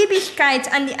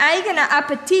Nachgiebigkeit an die eigene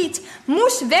Appetit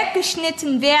muss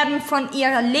weggeschnitten werden von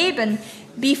ihrem Leben,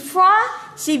 bevor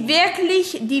sie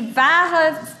wirklich die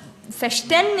wahre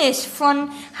Verständnis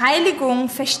von Heiligung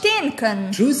verstehen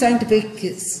können. True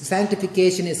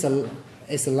sanctification is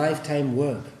a lifetime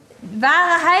work.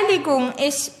 Wahre Heiligung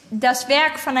ist das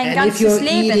Werk von ein And if you're ganzes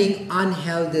Leben. eating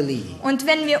unhealthily, Und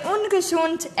wenn wir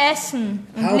ungesund essen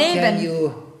und how can leben,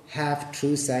 you have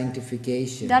true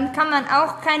sanctification? dann kann man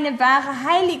auch keine wahre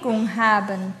Heiligung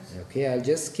haben. Okay, I'll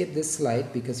just skip this slide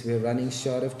because we're running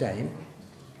short of time.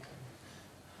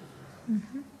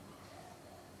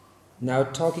 Now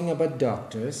talking about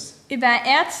doctors, über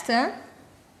Ärzte.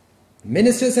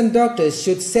 ministers and doctors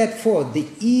should set forth the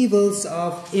evils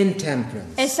of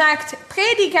intemperance. Es sagt,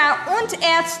 Prediger und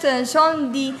Ärzte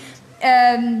sollen die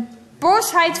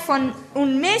Bosheit von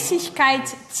Unmäßigkeit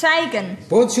zeigen.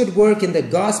 Both should work in the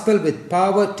gospel with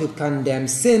power to condemn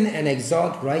sin and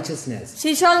exalt righteousness.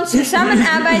 Sie sollen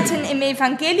zusammenarbeiten im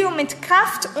Evangelium mit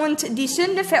Kraft und die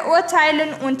Sünde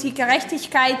verurteilen und die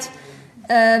Gerechtigkeit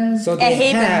So they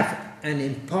erheben. have an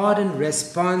important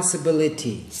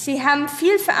responsibility. Sie haben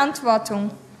viel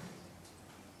Verantwortung.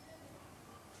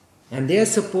 And they're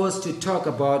supposed to talk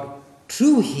about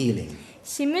true healing.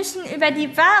 Sie müssen über die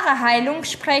wahre Heilung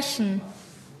sprechen.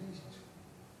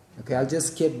 Okay, I'll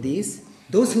just skip these.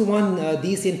 Those who want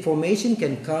this information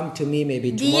can come to me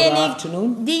maybe tomorrow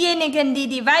afternoon. Diejenigen, die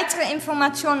die weitere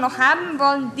Information noch haben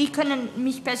wollen, die können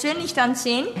mich persönlich dann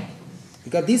sehen.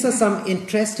 Because these are some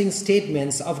interesting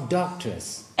statements of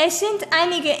doctors. Es sind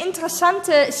einige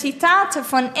interessante Zitate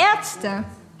von Ärzten.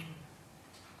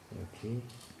 Okay.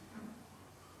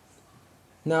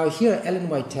 Now here Ellen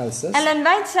White tells us, Ellen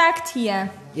White sagt hier,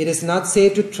 it is not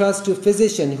safe to trust to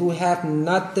physicians who have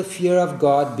not the fear of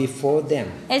God before them.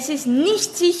 es ist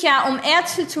nicht sicher, um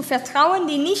Ärzte zu vertrauen,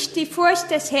 die nicht die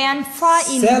Furcht des Herrn vor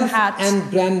ihnen hat.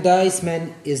 Self-aggrandizement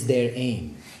is their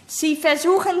aim. Sie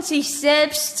versuchen sich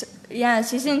selbst, ja,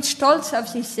 sie sind stolz auf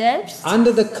sich selbst.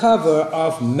 Under the cover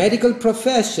of medical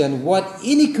profession, what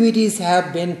iniquities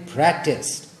have been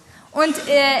practiced. Und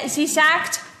sie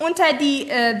sagt, unter die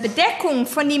Bedeckung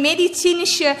von dem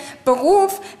medizinischen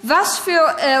Beruf, was für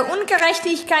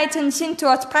Ungerechtigkeiten sind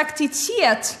dort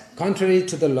praktiziert, Contrary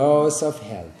to the laws of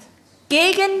health.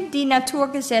 gegen die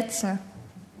Naturgesetze.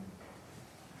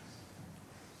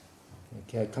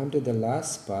 Okay, I come to the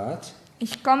last part,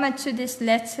 Ich komme zu das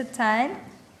letzte Teil.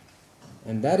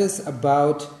 and that is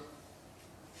about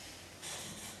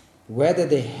whether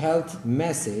the health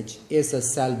message is a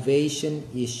salvation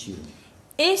issue.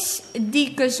 Ist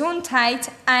die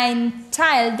Gesundheit ein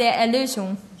Teil der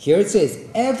Erlösung? Here it says,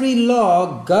 every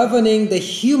law governing the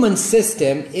human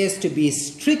system is to be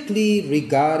strictly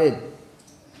regarded.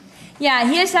 Ja,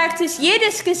 hier sagt es,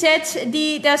 jedes Gesetz,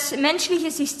 die das menschliche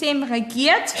System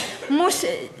regiert, muss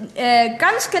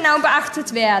ganz genau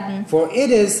beachtet werden. For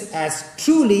it is as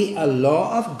truly a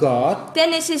law of God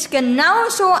Denn es ist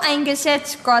genauso ein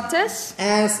Gesetz Gottes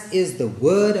as is the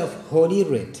word of Holy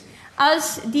Writ.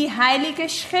 als die Heilige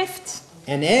Schrift.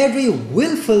 And every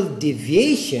willful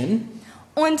deviation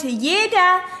Und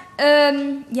jeder,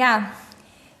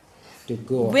 to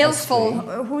go willful,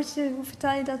 astray, hoe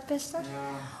vertaal je dat beste?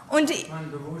 Und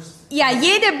ja,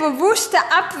 jede bewusste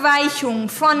Abweichung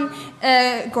von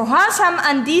Gehorsam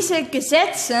an diese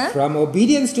Gesetze from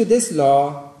obedience to this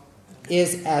law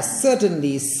is as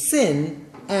certainly sin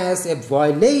as a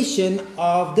violation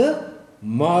of the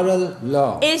moral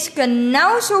law. ist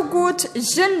genauso gut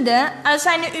Sünde als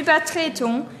eine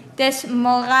Übertretung des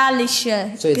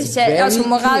moralischen So it's very also clear.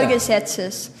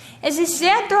 Moralgesetzes. Es ist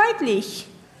sehr deutlich.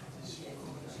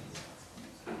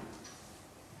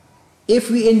 If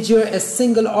we injure a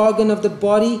single organ of the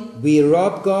body, we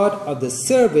rob God of the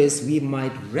service we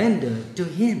might render to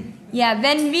Him. Ja,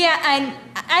 wenn wir ein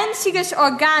einziges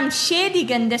Organ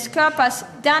schädigen des Körpers,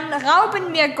 dann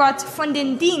rauben wir Gott von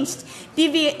dem Dienst,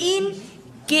 die wir ihm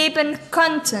geben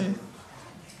konnten.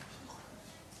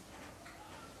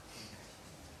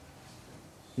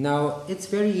 Now, it's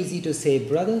very easy to say,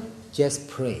 brother, just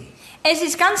pray. Es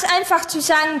ist ganz einfach zu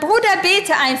sagen, Bruder,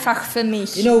 bete einfach für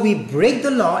mich. You know, we break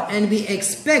the law and we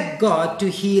expect God to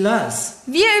heal us.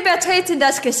 Wir übertreten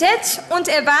das Gesetz und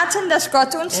erwarten, dass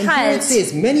Gott uns And here it heilt.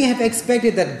 says, many have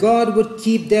expected that God would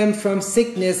keep them from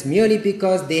sickness merely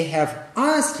because they have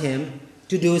asked Him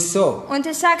to do so. Und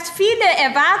es sagt, viele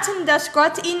erwarten, dass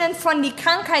Gott ihnen von die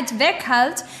Krankheit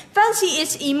weghält, weil sie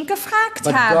es ihm gefragt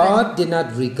But haben. God did not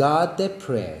regard their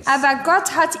prayers. Aber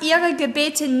Gott hat ihre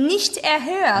Gebete nicht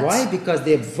erhört. Why? Because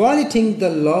they're violating the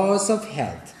laws of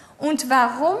health. Und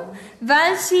warum?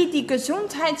 Weil sie die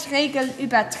Gesundheitsregel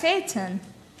übertreten.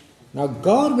 Now,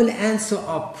 God will answer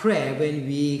our prayer when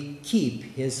we keep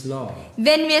His law.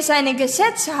 Wenn wir seine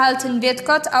Gesetze halten, wird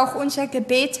Gott auch unser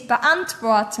Gebet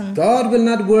beantworten. God will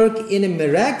not work in a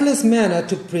miraculous manner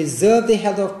to preserve the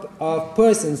health of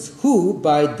persons who,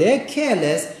 by their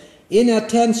careless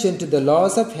inattention to the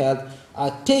laws of health,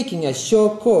 are taking a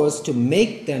sure course to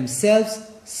make themselves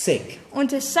sick.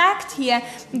 Und es sagt hier,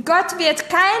 Gott wird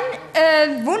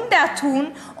kein Wunder tun,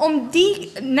 um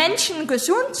die Menschen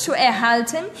gesund zu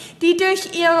erhalten, die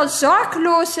durch ihre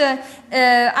sorglose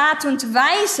Art und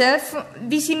Weise,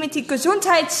 wie sie mit den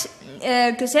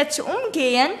Gesundheitsgesetzen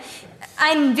umgehen,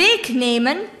 einen Weg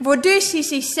nehmen, wodurch sie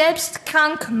sich selbst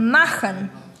krank machen.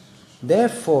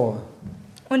 Therefore,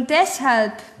 Und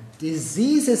deshalb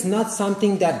disease is not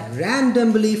something that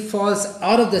randomly falls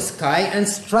out of the sky and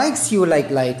strikes you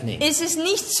like lightning. ist es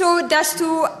nicht so, dass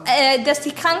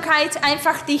die Krankheit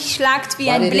einfach dich schlagt wie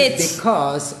But ein it is Blitz.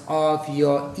 because of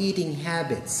your eating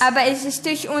habits. Aber es ist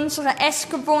durch unsere If you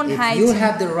Essgewohnheiten.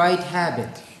 have the right habit,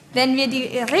 Wenn wir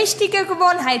die richtigen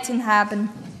Gewohnheiten haben,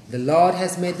 the Lord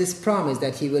has made this promise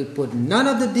that He will put none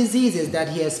of the diseases that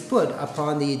He has put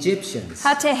upon the Egyptians.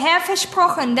 hat der Herr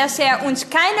versprochen, dass er uns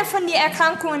keine von den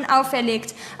Erkrankungen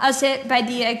auferlegt, als er bei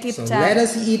die So Ägypter. let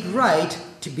us eat right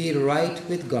to be right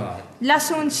with God. Lass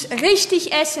uns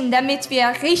richtig essen, damit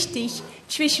wir richtig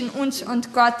zwischen uns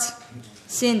und Gott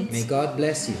sind. May God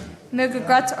bless you. Möge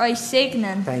Gott euch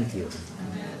segnen. Thank you.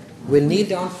 We'll kneel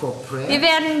down for Wir prayer.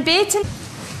 werden beten.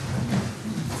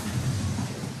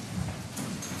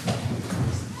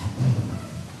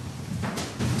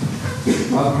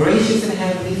 Our gracious and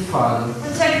heavenly Father,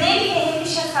 Unser gnädiger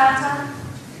himmlischer Vater,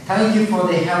 thank you for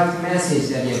the health message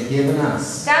that you have given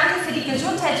us. danke für die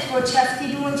Gesundheitsbotschaft,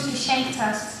 die du uns geschenkt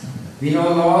hast. We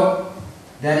know, Lord,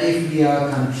 that if we are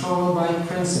controlled by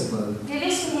principle Wir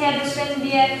wissen, Herr, dass wenn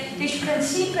wir durch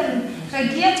Prinzipien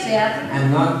regiert werden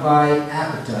and not by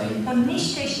appetite, und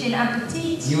nicht durch den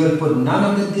Appetit, you will put none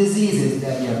of the diseases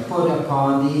that you have put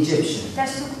upon the Egyptians.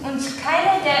 dass du uns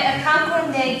keine der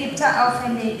Erkrankungen der Ägypter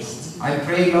auferlegst. I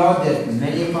pray, Lord, that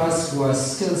many of us who are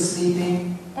still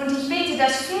sleeping Und ich bete,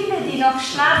 dass viele, die noch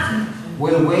schlafen,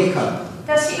 will wake up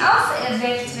dass sie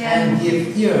auferweckt werden and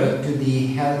give ear to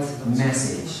the health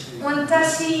message. und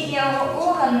dass sie ihre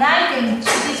Ohren neigen zu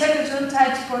dieser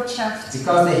Gesundheitsbotschaft.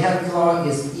 Because the health law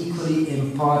is equally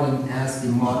important as the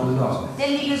moral law.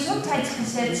 Denn die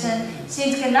Gesundheitsgesetze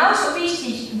sind genauso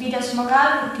wichtig wie das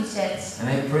Moralgesetz. And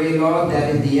I pray, Lord, that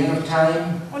in the end of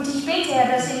time, Und ich bete,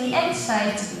 Herr, dass in die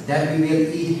Endzeit, that we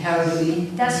will eat healthily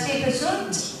dass wir gesund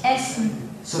essen,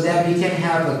 so that we can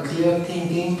have a clear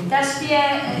thinking, dass wir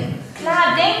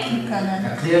klar denken können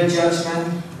a clear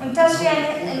judgment, und dass wir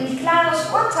ein klares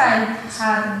Urteil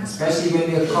haben. especially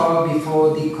when we are called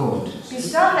before the court.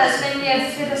 Besonders, wenn wir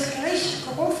für das Gericht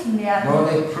gerufen werden.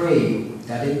 Lord, I pray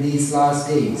that in these last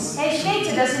days, Herr, ich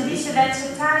bete, dass in diese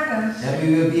letzten Tage, that we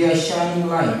will be a shining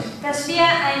light dass wir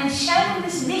ein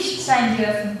scheinendes Licht sein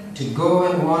dürfen to go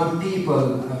and warn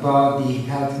people about the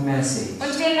health message.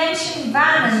 und wir Menschen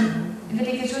warnen über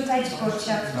die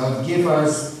Gesundheitsbotschaft. Lord, give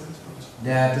us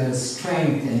that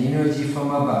strength and energy from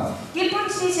above. Gib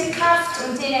uns diese Kraft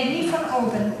und Energie von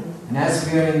oben. And as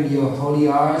we are in your holy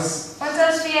hours, Und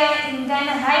dass wir in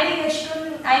deine heilige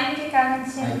Stunden eingegangen I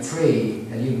sind, pray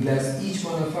that you bless each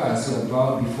one of us who are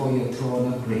bowed before your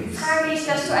throne of grace. frage ich,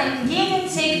 dass du einen jeden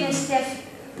segnest, der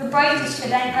gebeugt ist für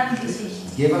dein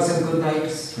Angesicht. Give us a good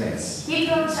night's rest.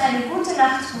 Gib uns eine gute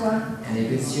Nachtruhe. And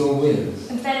if it's your will,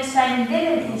 Und wenn es dein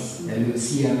Wille ist, that we'll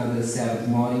see another Sabbath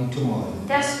morning tomorrow.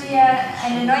 dass wir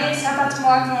eine neue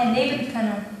Sabbatmorgen erleben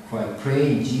können. For I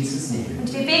pray in Jesus' name.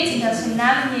 Und wir beten das im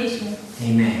Namen Jesu.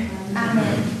 Amen.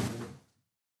 Amen.